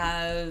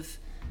have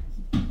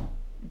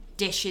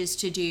dishes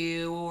to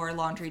do or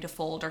laundry to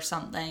fold or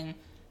something,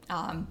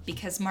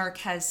 because Mark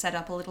has set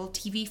up a little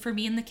TV for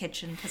me in the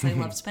kitchen because I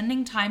love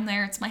spending time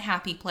there. It's my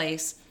happy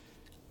place.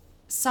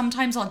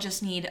 Sometimes I'll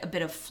just need a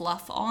bit of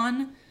fluff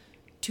on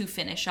to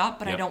finish up,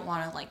 but I don't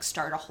want to like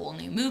start a whole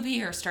new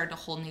movie or start a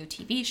whole new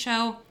TV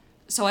show.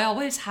 So I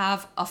always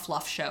have a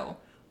fluff show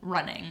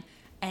running.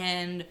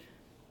 And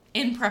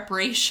in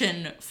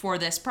preparation for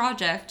this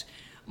project,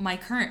 my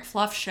current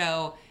fluff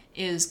show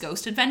is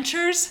Ghost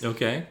Adventures.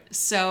 Okay.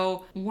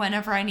 So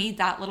whenever I need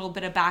that little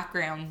bit of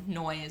background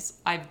noise,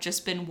 I've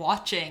just been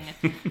watching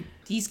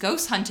these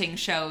ghost hunting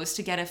shows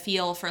to get a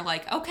feel for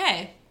like,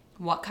 okay,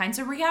 what kinds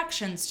of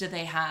reactions do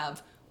they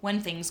have when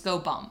things go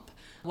bump?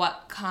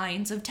 What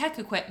kinds of tech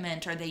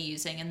equipment are they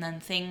using? And then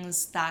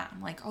things that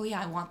I'm like, oh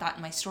yeah, I want that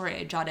in my story.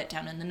 I jot it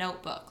down in the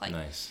notebook. Like,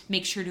 nice.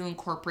 Make sure to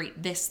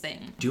incorporate this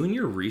thing. Doing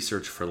your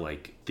research for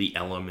like the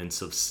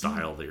elements of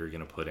style that you're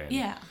going to put in.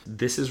 Yeah.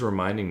 This is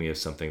reminding me of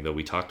something that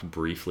we talked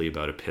briefly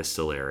about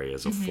epistolary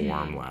as a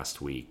form last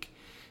week.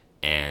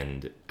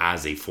 And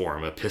as a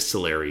form,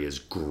 epistolary is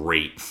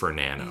great for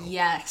Nano.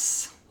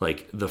 Yes.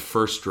 Like the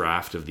first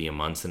draft of the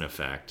Amundsen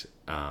Effect,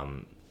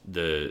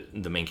 the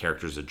main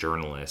character is a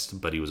journalist,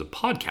 but he was a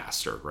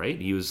podcaster, right?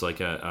 He was like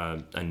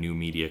a new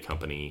media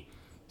company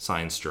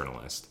science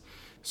journalist.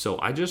 So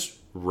I just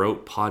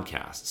wrote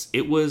podcasts.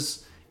 It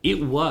was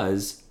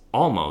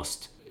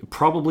almost,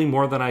 probably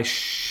more than I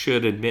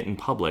should admit in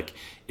public,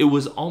 it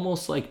was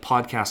almost like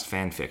podcast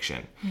fan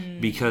fiction.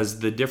 Because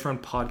the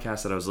different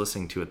podcasts that I was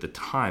listening to at the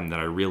time that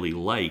I really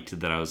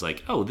liked, that I was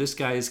like, oh, this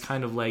guy is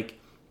kind of like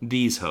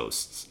these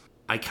hosts.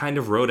 I kind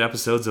of wrote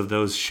episodes of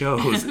those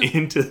shows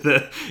into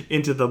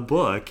the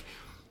book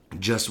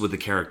just with the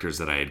characters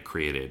that I had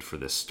created for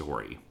this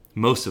story.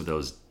 Most of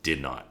those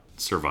did not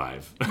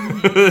survive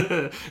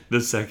the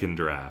second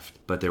draft,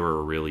 but they were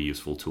a really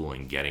useful tool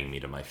in getting me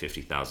to my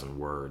 50,000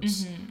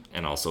 words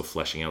and also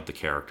fleshing out the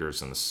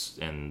characters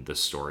and the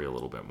story a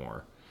little bit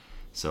more.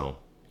 So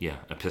yeah,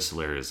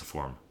 epistolary is a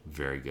form,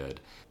 very good.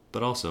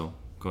 But also,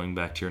 going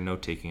back to your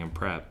note-taking and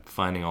prep,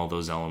 finding all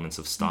those elements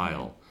of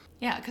style.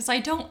 Yeah, because I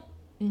don't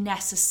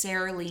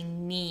necessarily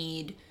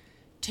need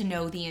to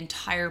know the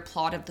entire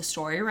plot of the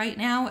story right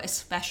now,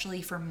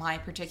 especially for my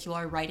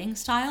particular writing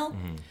style.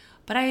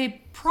 But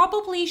I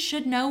probably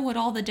should know what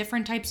all the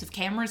different types of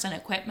cameras and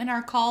equipment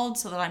are called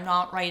so that I'm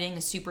not writing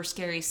a super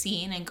scary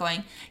scene and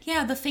going,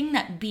 yeah, the thing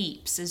that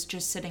beeps is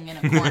just sitting in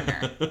a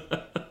corner.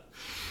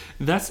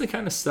 That's the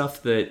kind of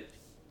stuff that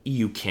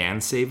you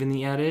can save in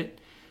the edit,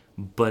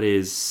 but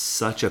is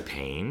such a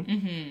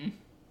pain.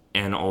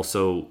 And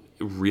also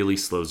really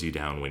slows you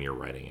down when you're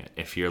writing it.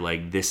 If you're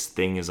like, this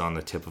thing is on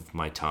the tip of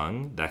my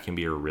tongue, that can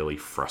be a really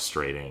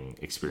frustrating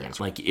experience.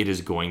 Like, it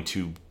is going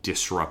to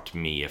disrupt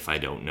me if I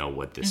don't know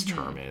what this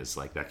term is.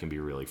 Like, that can be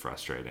really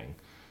frustrating.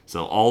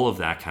 So all of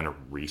that kind of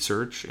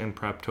research in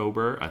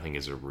Preptober, I think,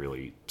 is a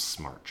really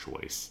smart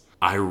choice.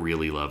 I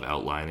really love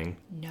outlining.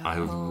 I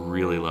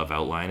really love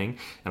outlining,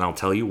 and I'll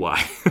tell you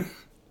why.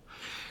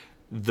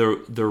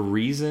 The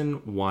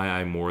reason why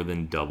I more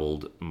than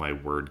doubled my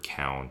word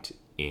count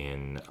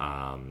in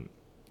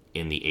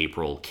the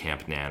April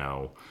Camp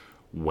Nano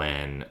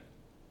when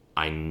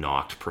I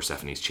knocked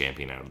Persephone's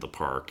Champion out of the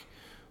park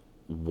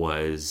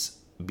was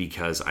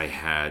because I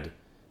had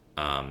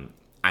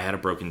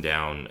it broken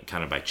down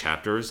kind of by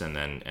chapters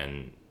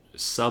and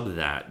sub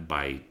that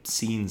by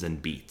scenes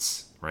and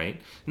beats,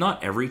 right?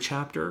 Not every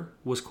chapter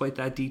was quite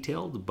that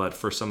detailed, but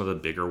for some of the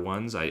bigger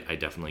ones, I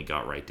definitely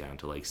got right down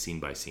to like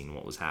scene by scene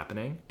what was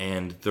happening.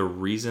 And the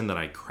reason that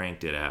I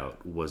cranked it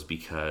out was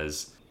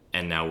because,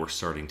 and now we're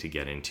starting to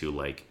get into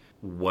like,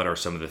 what are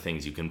some of the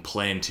things you can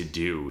plan to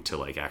do to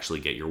like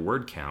actually get your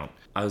word count?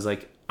 I was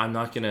like, I'm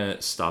not going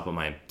to stop at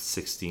my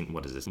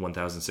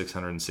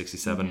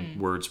 1,667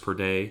 words per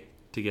day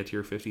to get to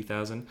your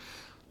 50,000.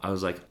 I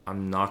was like,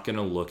 I'm not going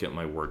to look at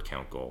my word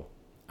count goal.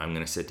 I'm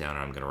going to sit down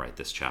and I'm going to write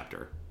this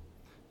chapter.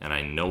 And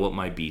I know what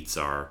my beats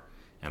are,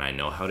 and I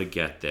know how to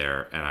get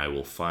there, and I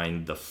will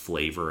find the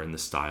flavor and the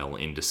style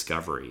in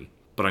discovery,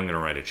 but I'm going to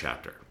write a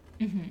chapter.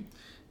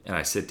 And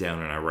I sit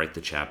down and I write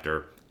the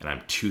chapter, and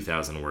I'm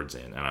 2,000 words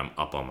in, and I'm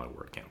up on my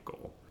word count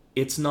goal.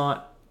 It's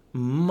not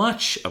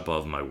much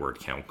above my word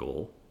count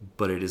goal,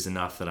 but it is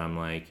enough that I'm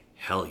like,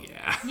 hell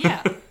yeah.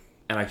 Yeah.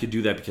 And I could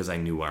do that because I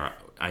knew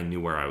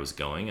where I was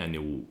going. I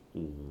knew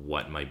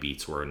what my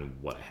beats were and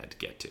what I had to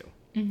get to.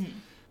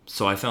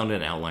 So I found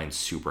an outline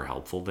super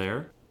helpful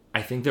there.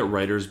 I think that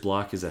writer's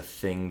block is a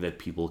thing that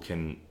people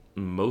can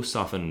most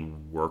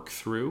often work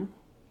through,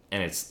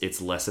 and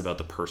it's less about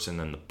the person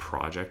than the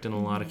project in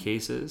a lot of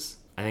cases.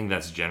 I think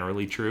that's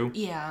generally true.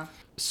 Yeah.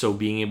 So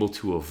being able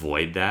to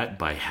avoid that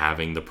by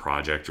having the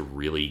project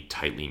really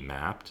tightly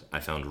mapped, I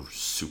found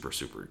super,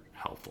 super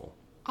helpful.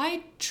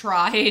 I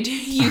tried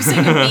using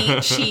a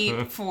beat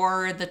sheet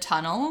for the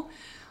tunnel.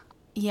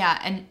 Yeah,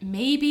 and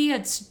maybe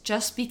it's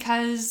just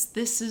because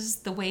this is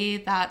the way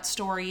that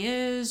story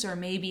is, or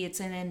maybe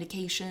it's an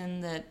indication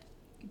that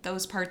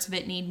those parts of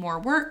it need more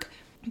work.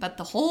 But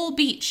the whole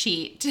beat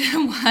sheet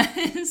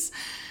was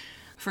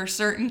for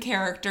certain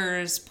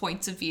characters'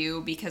 points of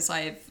view, because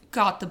I've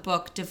got the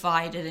book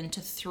divided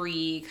into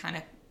 3 kind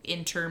of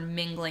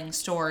intermingling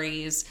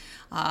stories.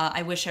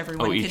 I wish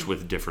everyone each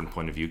with different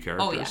point of view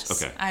characters? Oh, yes.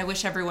 Okay. I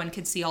wish everyone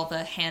could see all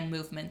the hand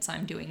movements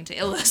I'm doing to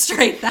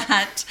illustrate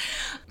that.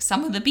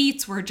 Some of the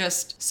beats were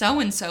just,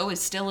 so-and-so is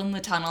still in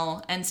the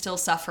tunnel and still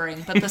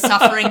suffering, but the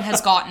suffering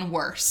has gotten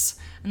worse.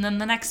 And then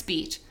the next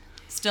beat,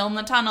 still in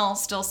the tunnel,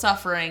 still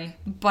suffering,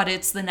 but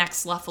it's the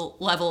next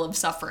level of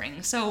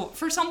suffering. So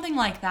for something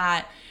like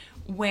that,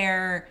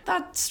 where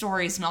that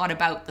story's not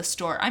about the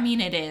story. I mean,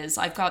 it is.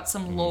 I've got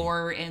some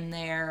lore in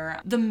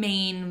there. The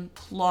main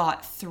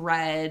plot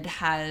thread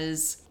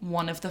has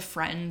one of the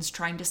friends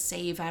trying to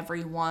save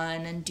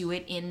everyone and do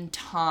it in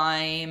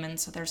time, and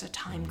so there's a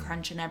time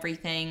crunch and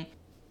everything.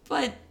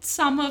 But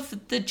some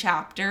of the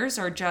chapters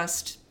are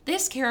just,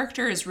 this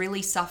character is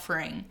really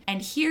suffering,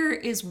 and here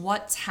is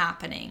what's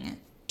happening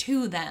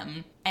to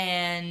them,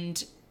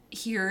 and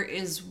here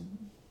is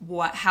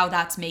how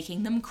that's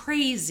making them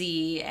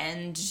crazy,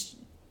 and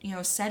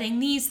setting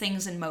these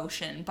things in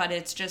motion. But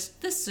it's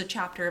just, this is a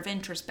chapter of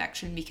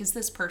introspection because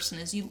this person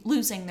is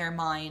losing their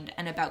mind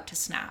and about to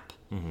snap.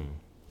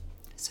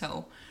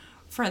 So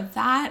for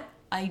that,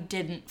 I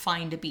didn't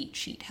find a beat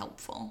sheet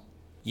helpful.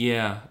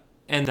 Yeah,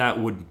 and that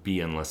would be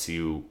unless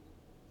you,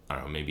 I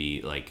don't know,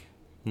 maybe like,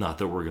 not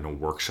that we're going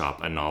to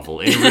workshop a novel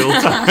in real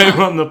time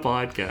on the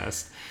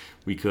podcast.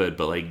 We could,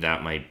 but like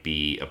that might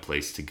be a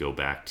place to go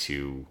back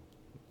to,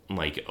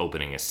 like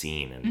opening a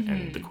scene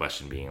and the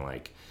question being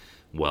like,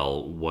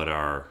 well, what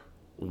are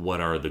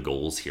the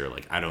goals here?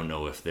 Like, I don't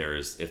know if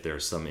there's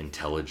some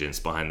intelligence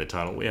behind the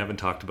tunnel. We haven't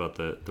talked about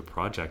the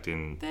project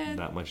in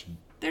that much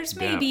There's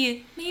depth.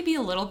 maybe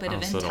a little bit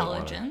of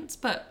intelligence,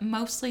 but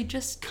mostly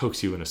just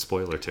coax you into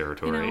spoiler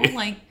territory.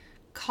 Like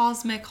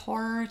cosmic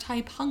horror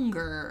type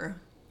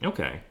hunger.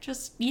 Okay.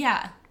 Just,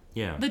 yeah.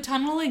 Yeah. The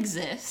tunnel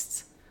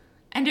exists,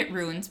 and it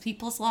ruins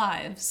people's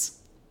lives.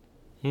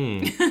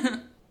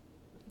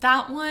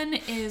 That one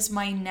is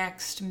my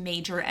next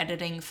major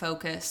editing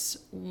focus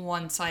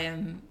once I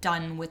am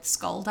done with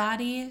Skull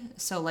Daddy.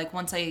 So, like,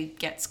 once I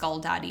get Skull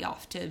Daddy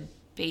off to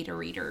beta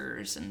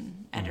readers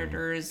and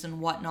editors and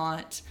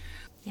whatnot.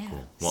 Yeah.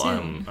 Cool.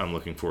 Well, I'm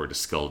looking forward to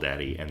Skull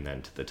Daddy and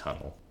then to the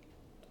tunnel.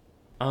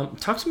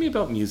 Talk to me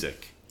about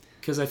music,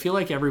 because I feel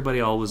like everybody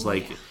always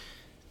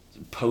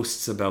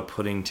posts about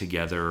putting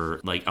together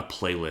like a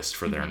playlist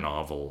for their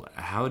novel.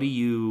 How do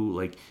you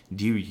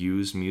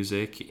use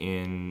music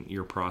in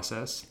your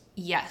process?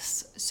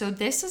 Yes. So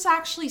this is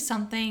actually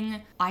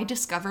something I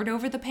discovered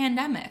over the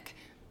pandemic.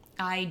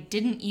 I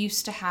didn't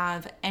used to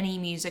have any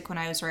music when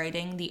I was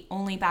writing. The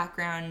only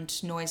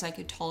background noise I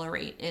could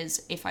tolerate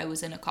is if I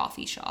was in a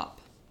coffee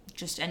shop,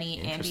 just any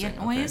ambient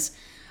noise. Okay.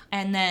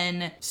 And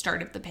then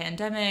start of the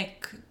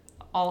pandemic,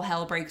 all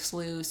hell breaks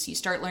loose. You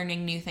start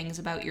learning new things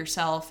about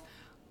yourself.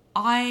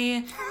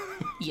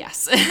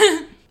 Yes.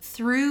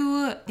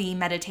 Through the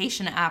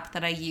meditation app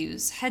that I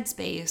use,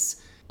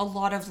 Headspace, a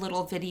lot of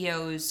little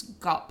videos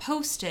got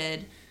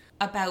posted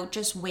about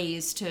just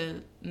ways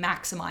to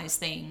maximize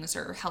things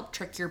or help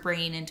trick your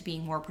brain into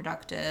being more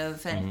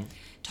productive, and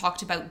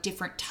talked about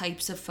different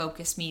types of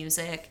focus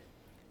music.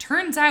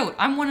 Turns out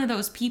I'm one of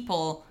those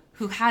people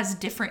who has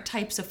different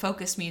types of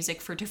focus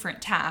music for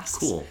different tasks.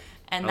 Cool.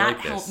 And that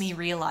helped me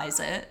realize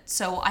it.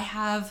 So I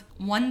have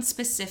one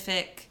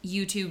specific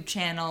YouTube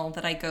channel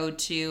that I go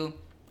to,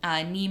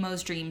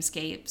 Nemo's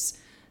Dreamscapes.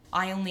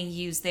 I only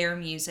use their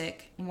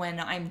music when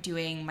I'm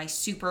doing my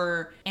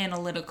super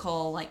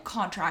analytical, like,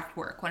 contract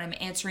work, when I'm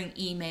answering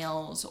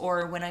emails,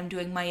 or when I'm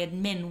doing my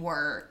admin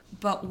work.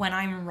 But when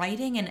I'm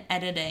writing and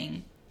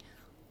editing,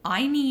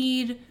 I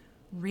need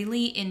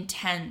really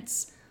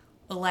intense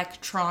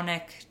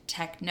electronic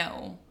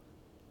techno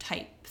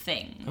type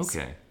things.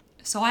 Okay.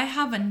 So I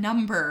have a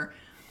number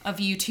of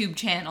YouTube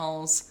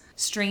channels,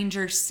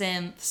 Stranger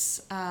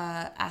Synths,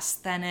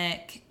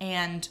 Asthenic,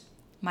 and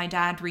my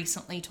dad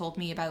recently told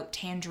me about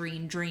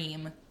Tangerine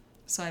Dream.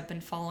 So I've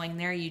been following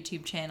their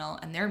YouTube channel,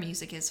 and their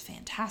music is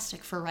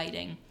fantastic for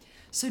writing.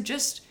 So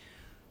just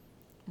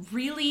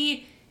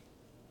really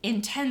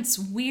intense,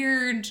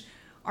 weird,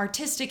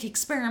 artistic,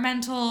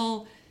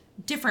 experimental,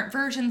 different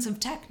versions of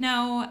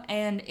techno,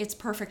 and it's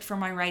perfect for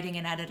my writing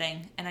and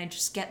editing, and I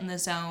just get in the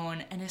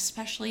zone. And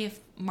especially if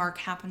Mark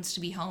happens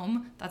to be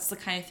home, that's the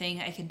kind of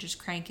thing I can just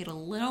crank it a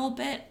little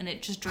bit and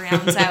it just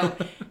drowns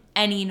out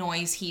any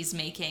noise he's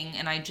making,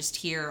 and I just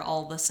hear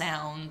all the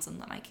sounds,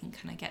 and then I can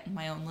kind of get in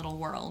my own little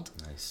world.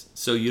 Nice.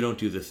 So you don't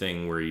do the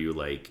thing where you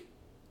like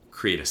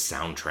create a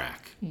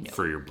soundtrack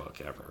for your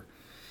book ever.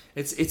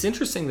 It's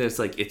interesting that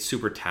it's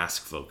super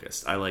task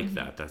focused. I like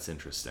that. That's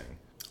interesting.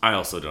 I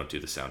also don't do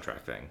the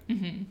soundtrack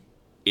thing.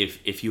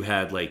 if you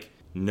had like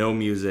no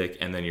music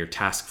and then your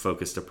task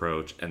focused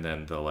approach and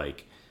then the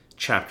like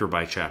chapter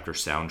by chapter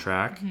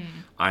soundtrack,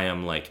 I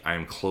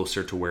am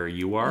closer to where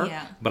you are,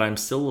 but I'm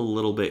still a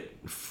little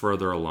bit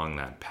further along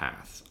that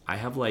path. I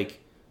have like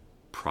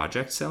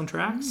project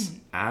soundtracks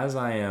as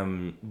I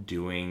am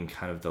doing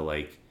kind of the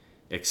like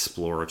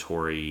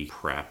exploratory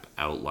prep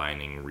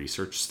outlining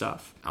research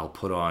stuff. I'll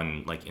put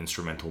on like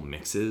instrumental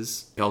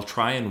mixes. I'll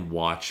try and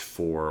watch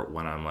for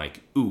when I'm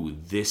like, ooh,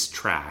 this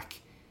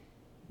track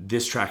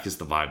is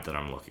the vibe that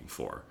I'm looking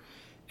for.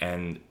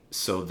 And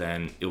so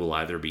then it will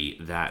either be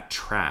that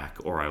track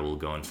or I will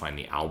go and find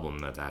the album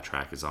that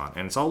track is on.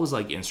 And it's always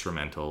like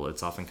instrumental.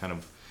 It's often kind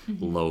of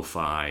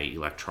lo-fi,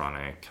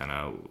 electronic, kind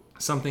of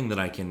something that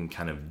I can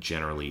kind of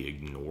generally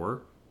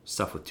ignore.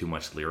 Stuff with too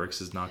much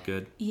lyrics is not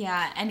good.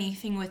 Yeah,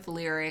 anything with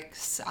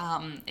lyrics,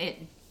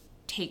 it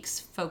takes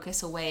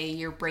focus away.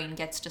 Your brain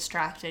gets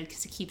distracted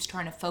because it keeps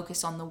trying to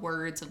focus on the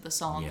words of the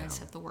song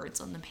instead of the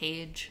words on the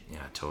page.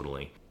 Yeah,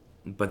 totally.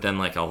 But then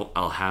like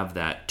I'll have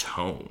that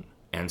tone.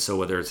 And so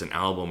whether it's an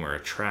album or a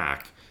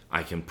track,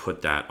 I can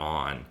put that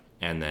on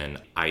and then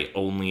I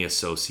only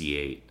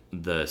associate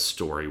the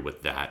story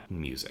with that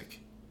music.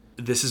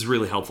 This is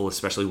really helpful,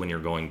 especially when you're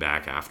going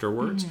back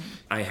afterwards.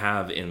 I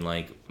have in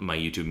like my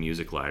YouTube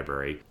music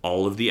library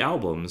all of the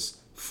albums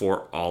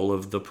for all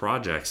of the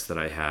projects that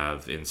I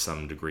have in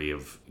some degree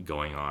of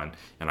going on,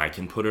 and I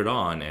can put it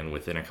on and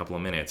within a couple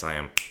of minutes I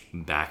am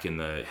back in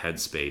the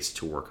headspace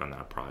to work on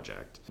that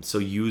project. So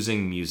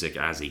using music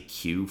as a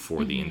cue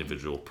for the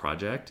individual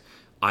project,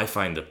 I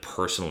find that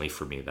personally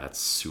for me that's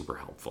super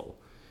helpful.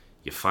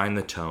 You find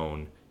the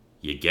tone,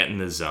 you get in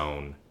the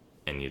zone,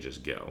 and you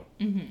just go.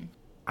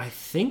 I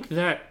think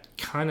that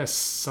kind of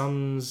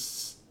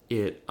sums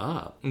it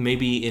up.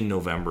 Maybe in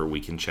November we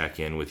can check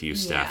in with you,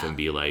 Steph, and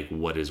be like,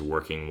 what is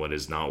working, what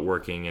is not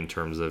working in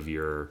terms of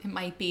your... It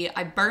might be,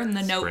 I burned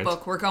the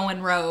notebook, we're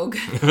going rogue.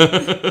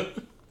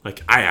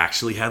 Like, I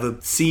actually have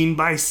a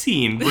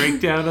scene-by-scene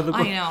breakdown of the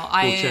book. I know.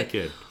 We'll check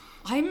in.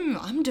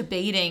 I'm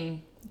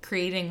debating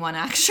creating one,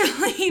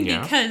 actually,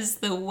 because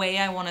the way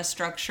I want to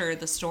structure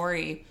the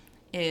story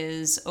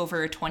is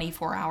over a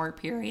 24-hour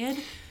period.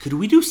 Could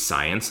we do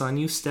science on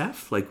you,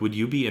 Steph? Like, would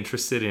you be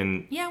interested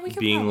in we could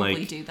being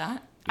probably do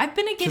that. I've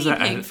been a guinea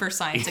pig for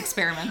science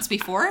experiments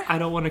before. I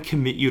don't want to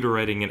commit you to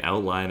writing an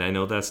outline. I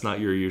know that's not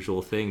your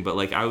usual thing, but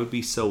like I would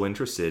be so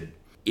interested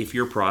if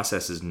your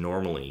process is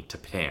normally to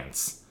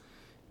pants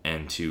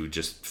and to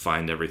just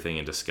find everything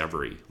in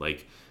discovery.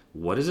 Like,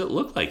 what does it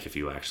look like if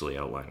you actually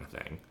outline a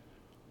thing?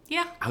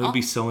 Yeah. I would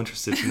be so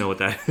interested to know what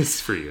that is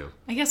for you.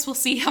 I guess we'll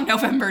see how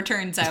November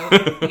turns out.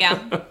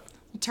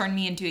 Turn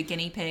me into a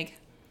guinea pig.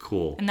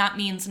 Cool. And that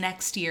means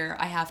next year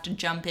I have to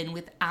jump in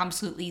with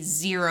absolutely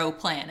zero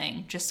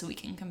planning just so we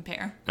can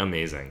compare.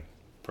 Amazing.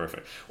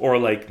 Perfect. Or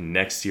like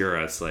next year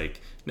it's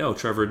like, no,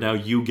 Trevor, now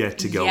you get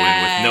to go in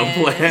with no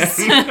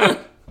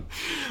plan.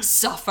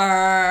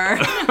 Suffer.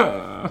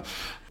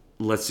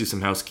 Let's do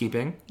some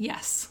housekeeping.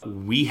 Yes.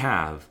 We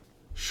have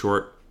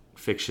short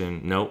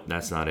fiction. Nope,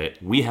 that's not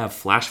it. We have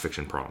flash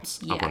fiction prompts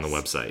up on the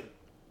website.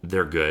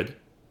 They're good.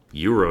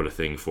 You wrote a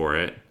thing for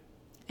it.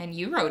 And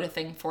you wrote a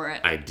thing for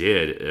it. I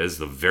did. It is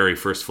the very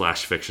first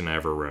flash fiction I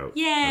ever wrote.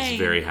 Yay! I was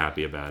very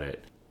happy about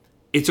it.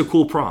 It's a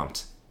cool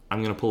prompt.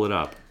 I'm going to pull it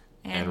up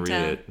and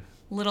read it.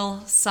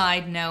 Little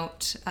side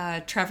note,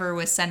 Trevor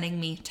was sending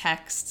me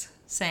texts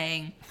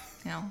saying,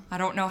 I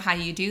don't know how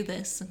you do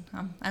this. And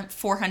I'm at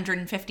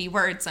 450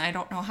 words, and I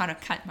don't know how to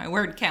cut my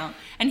word count.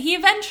 And he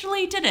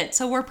eventually did it,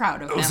 so we're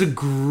proud of him. It was a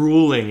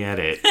grueling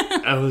edit.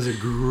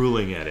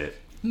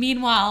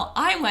 Meanwhile,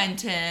 I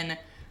went in,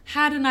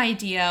 had an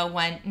idea,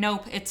 went,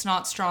 nope, it's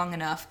not strong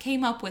enough,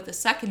 came up with a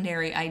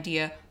secondary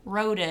idea,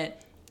 wrote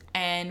it,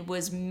 and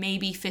was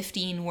maybe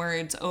 15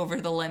 words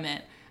over the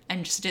limit,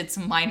 and just did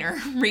some minor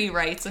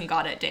rewrites and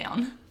got it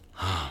down.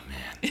 Oh,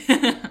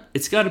 man.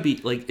 It's got to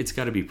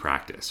be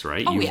practice,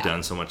 right? You've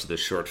done so much of this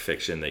short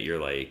fiction that you're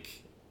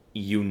like,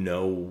 you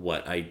know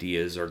what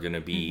ideas are going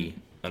to be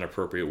an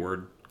appropriate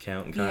word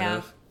count, kind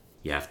of.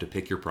 You have to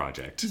pick your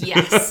project.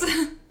 Yes.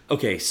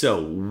 Okay,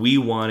 so we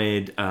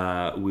wanted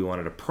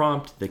a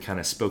prompt that kind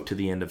of spoke to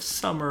the end of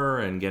summer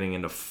and getting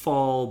into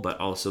fall, but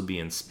also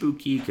being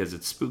spooky because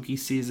it's spooky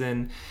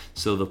season.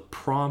 So the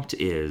prompt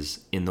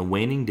is, in the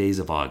waning days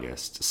of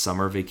August,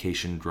 summer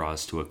vacation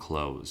draws to a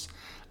close.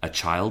 A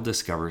child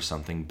discovers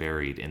something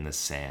buried in the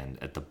sand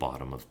at the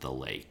bottom of the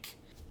lake.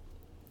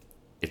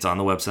 It's on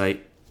the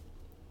website.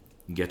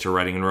 Get to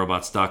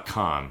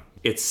writingandrobots.com.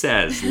 It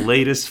says,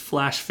 latest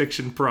flash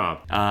fiction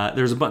prompt.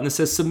 There's a button that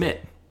says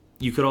submit.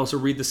 You could also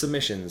read the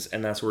submissions,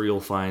 and that's where you'll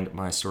find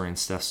my story and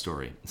Steph's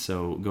story.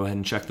 So go ahead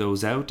and check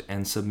those out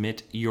and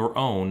submit your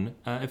own.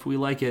 If we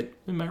like it,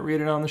 we might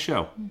read it on the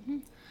show.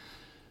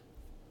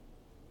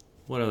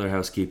 What other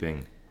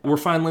housekeeping? We're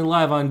finally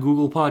live on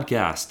Google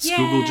Podcasts. Yay!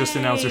 Google just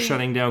announced they're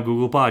shutting down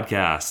Google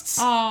Podcasts.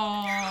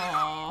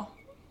 Aww.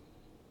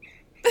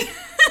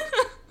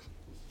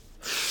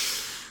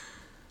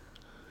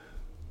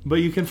 But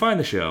you can find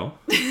the show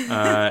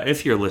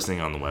If you're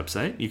listening on the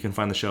website, you can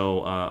find the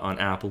show on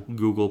Apple,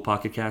 Google,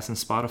 Pocket Casts, and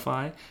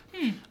Spotify.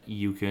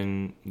 You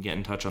can get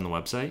in touch on the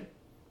website,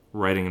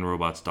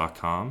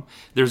 writingandrobots.com.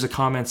 There's a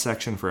comment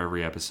section for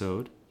every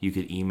episode. You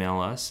could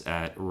email us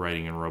at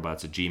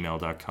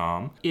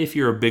writingandrobots@gmail.com. If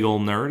you're a big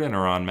old nerd and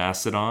are on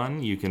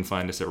Mastodon, you can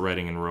find us at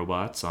Writing and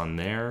Robots on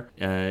there.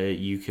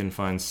 You can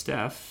find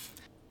Steph.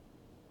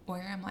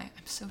 Where am I?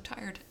 I'm so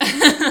tired.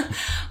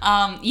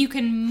 You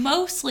can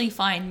mostly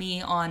find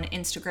me on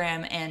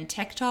Instagram and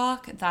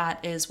TikTok.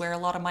 That is where a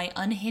lot of my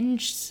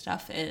unhinged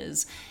stuff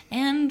is,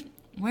 and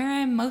where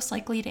I'm most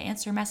likely to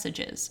answer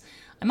messages.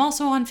 I'm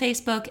also on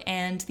Facebook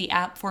and the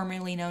app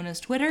formerly known as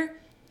Twitter,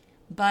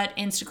 but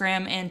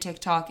Instagram and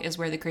TikTok is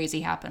where the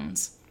crazy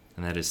happens.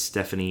 And that is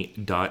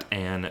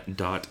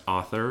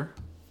stephanie.ann.author.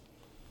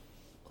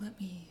 Let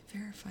me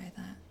verify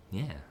that.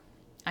 Yeah.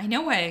 I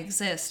know I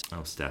exist.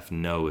 Oh, Steph,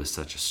 no is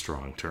such a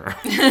strong term.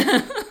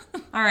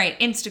 All right,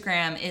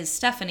 Instagram is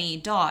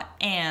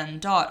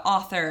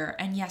stephanie.ann.author.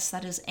 And yes,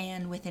 that is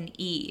Ann with an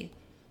E.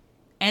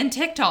 And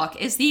TikTok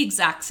is the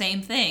exact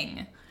same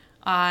thing.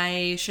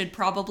 I should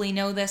probably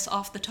know this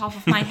off the top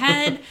of my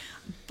head,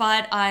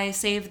 but I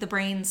save the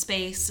brain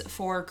space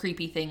for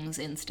creepy things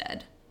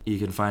instead. You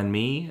can find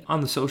me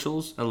on the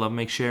socials at Love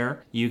Make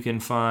Share. You can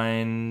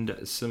find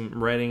some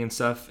writing and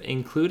stuff,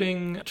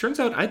 including, turns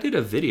out I did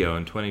a video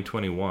in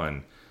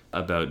 2021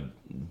 about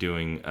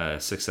doing a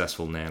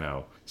successful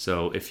nano.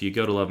 So if you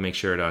go to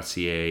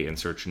lovemakeshare.ca and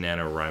search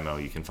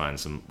NaNoWriMo, you can find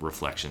some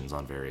reflections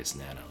on various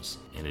nanos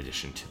in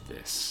addition to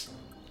this.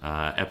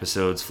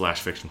 Episodes,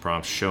 flash fiction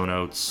prompts, show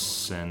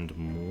notes, and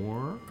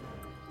more.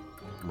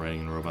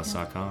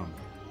 writingandrobots.com.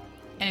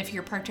 And if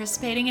you're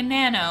participating in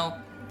Nano,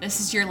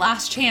 this is your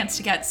last chance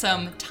to get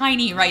some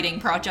tiny writing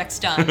projects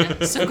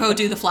done, so go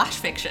do the flash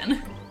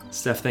fiction.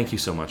 Steph, thank you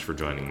so much for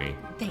joining me.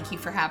 Thank you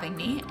for having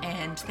me,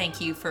 and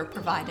thank you for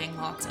providing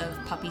lots of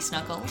puppy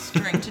snuggles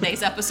during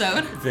today's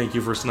episode. Thank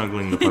you for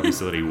snuggling the puppy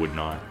so that he would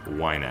not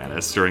whine at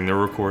us during the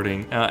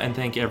recording. And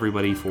thank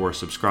everybody for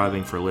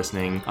subscribing, for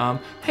listening.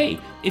 Hey,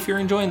 if you're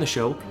enjoying the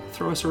show,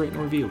 throw us a rate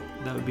and review.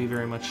 That would be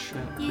very much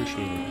appreciated.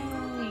 Yay.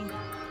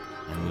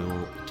 And we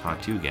will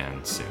talk to you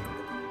again soon.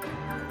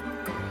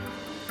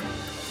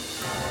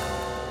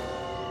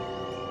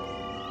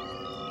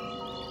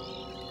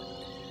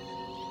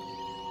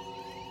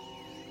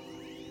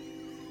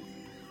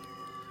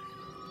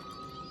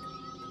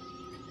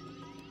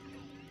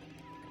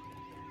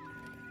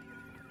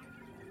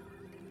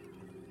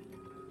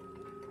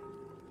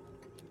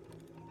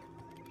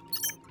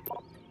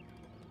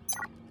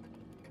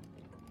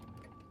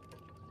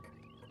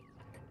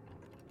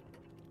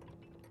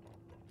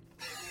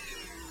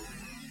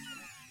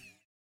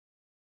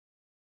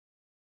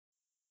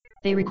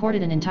 They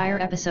recorded an entire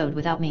episode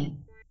without me.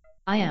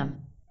 I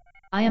am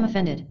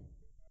offended.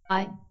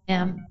 I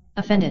am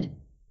offended.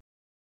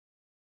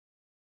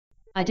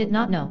 I did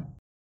not know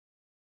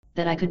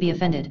that I could be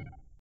offended.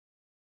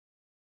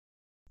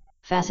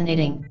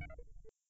 Fascinating.